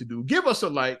 you know what to do. Give us a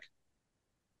like.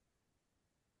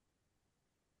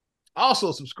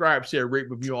 Also, subscribe, share, rate,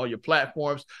 review on all your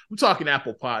platforms. We're talking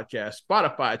Apple Podcasts,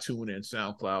 Spotify, TuneIn,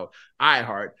 SoundCloud,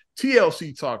 iHeart,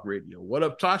 TLC Talk Radio. What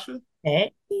up, Tasha?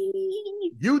 Hey.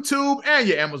 YouTube, and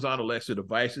your Amazon Alexa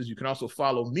devices. You can also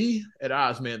follow me at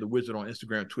Ozman the Wizard on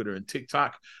Instagram, Twitter, and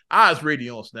TikTok. Oz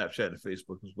Radio on Snapchat and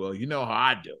Facebook as well. You know how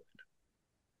I do.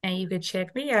 And you can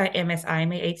check me at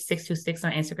MSIMA8626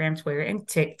 on Instagram, Twitter, and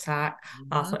TikTok.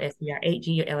 Also,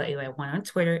 SER8GLLAY1 on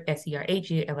Twitter,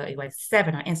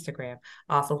 SER8GLLAY7 on Instagram.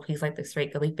 Also, please like the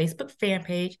Straight Gully Facebook fan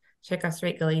page. Check out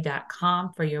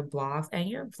straightgully.com for your blogs and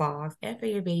your vlogs. And for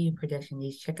your video production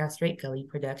needs, check out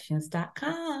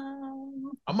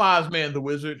straightgullyproductions.com. I'm Ozman the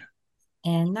Wizard.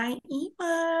 And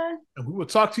Naima. And we will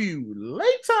talk to you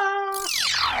later.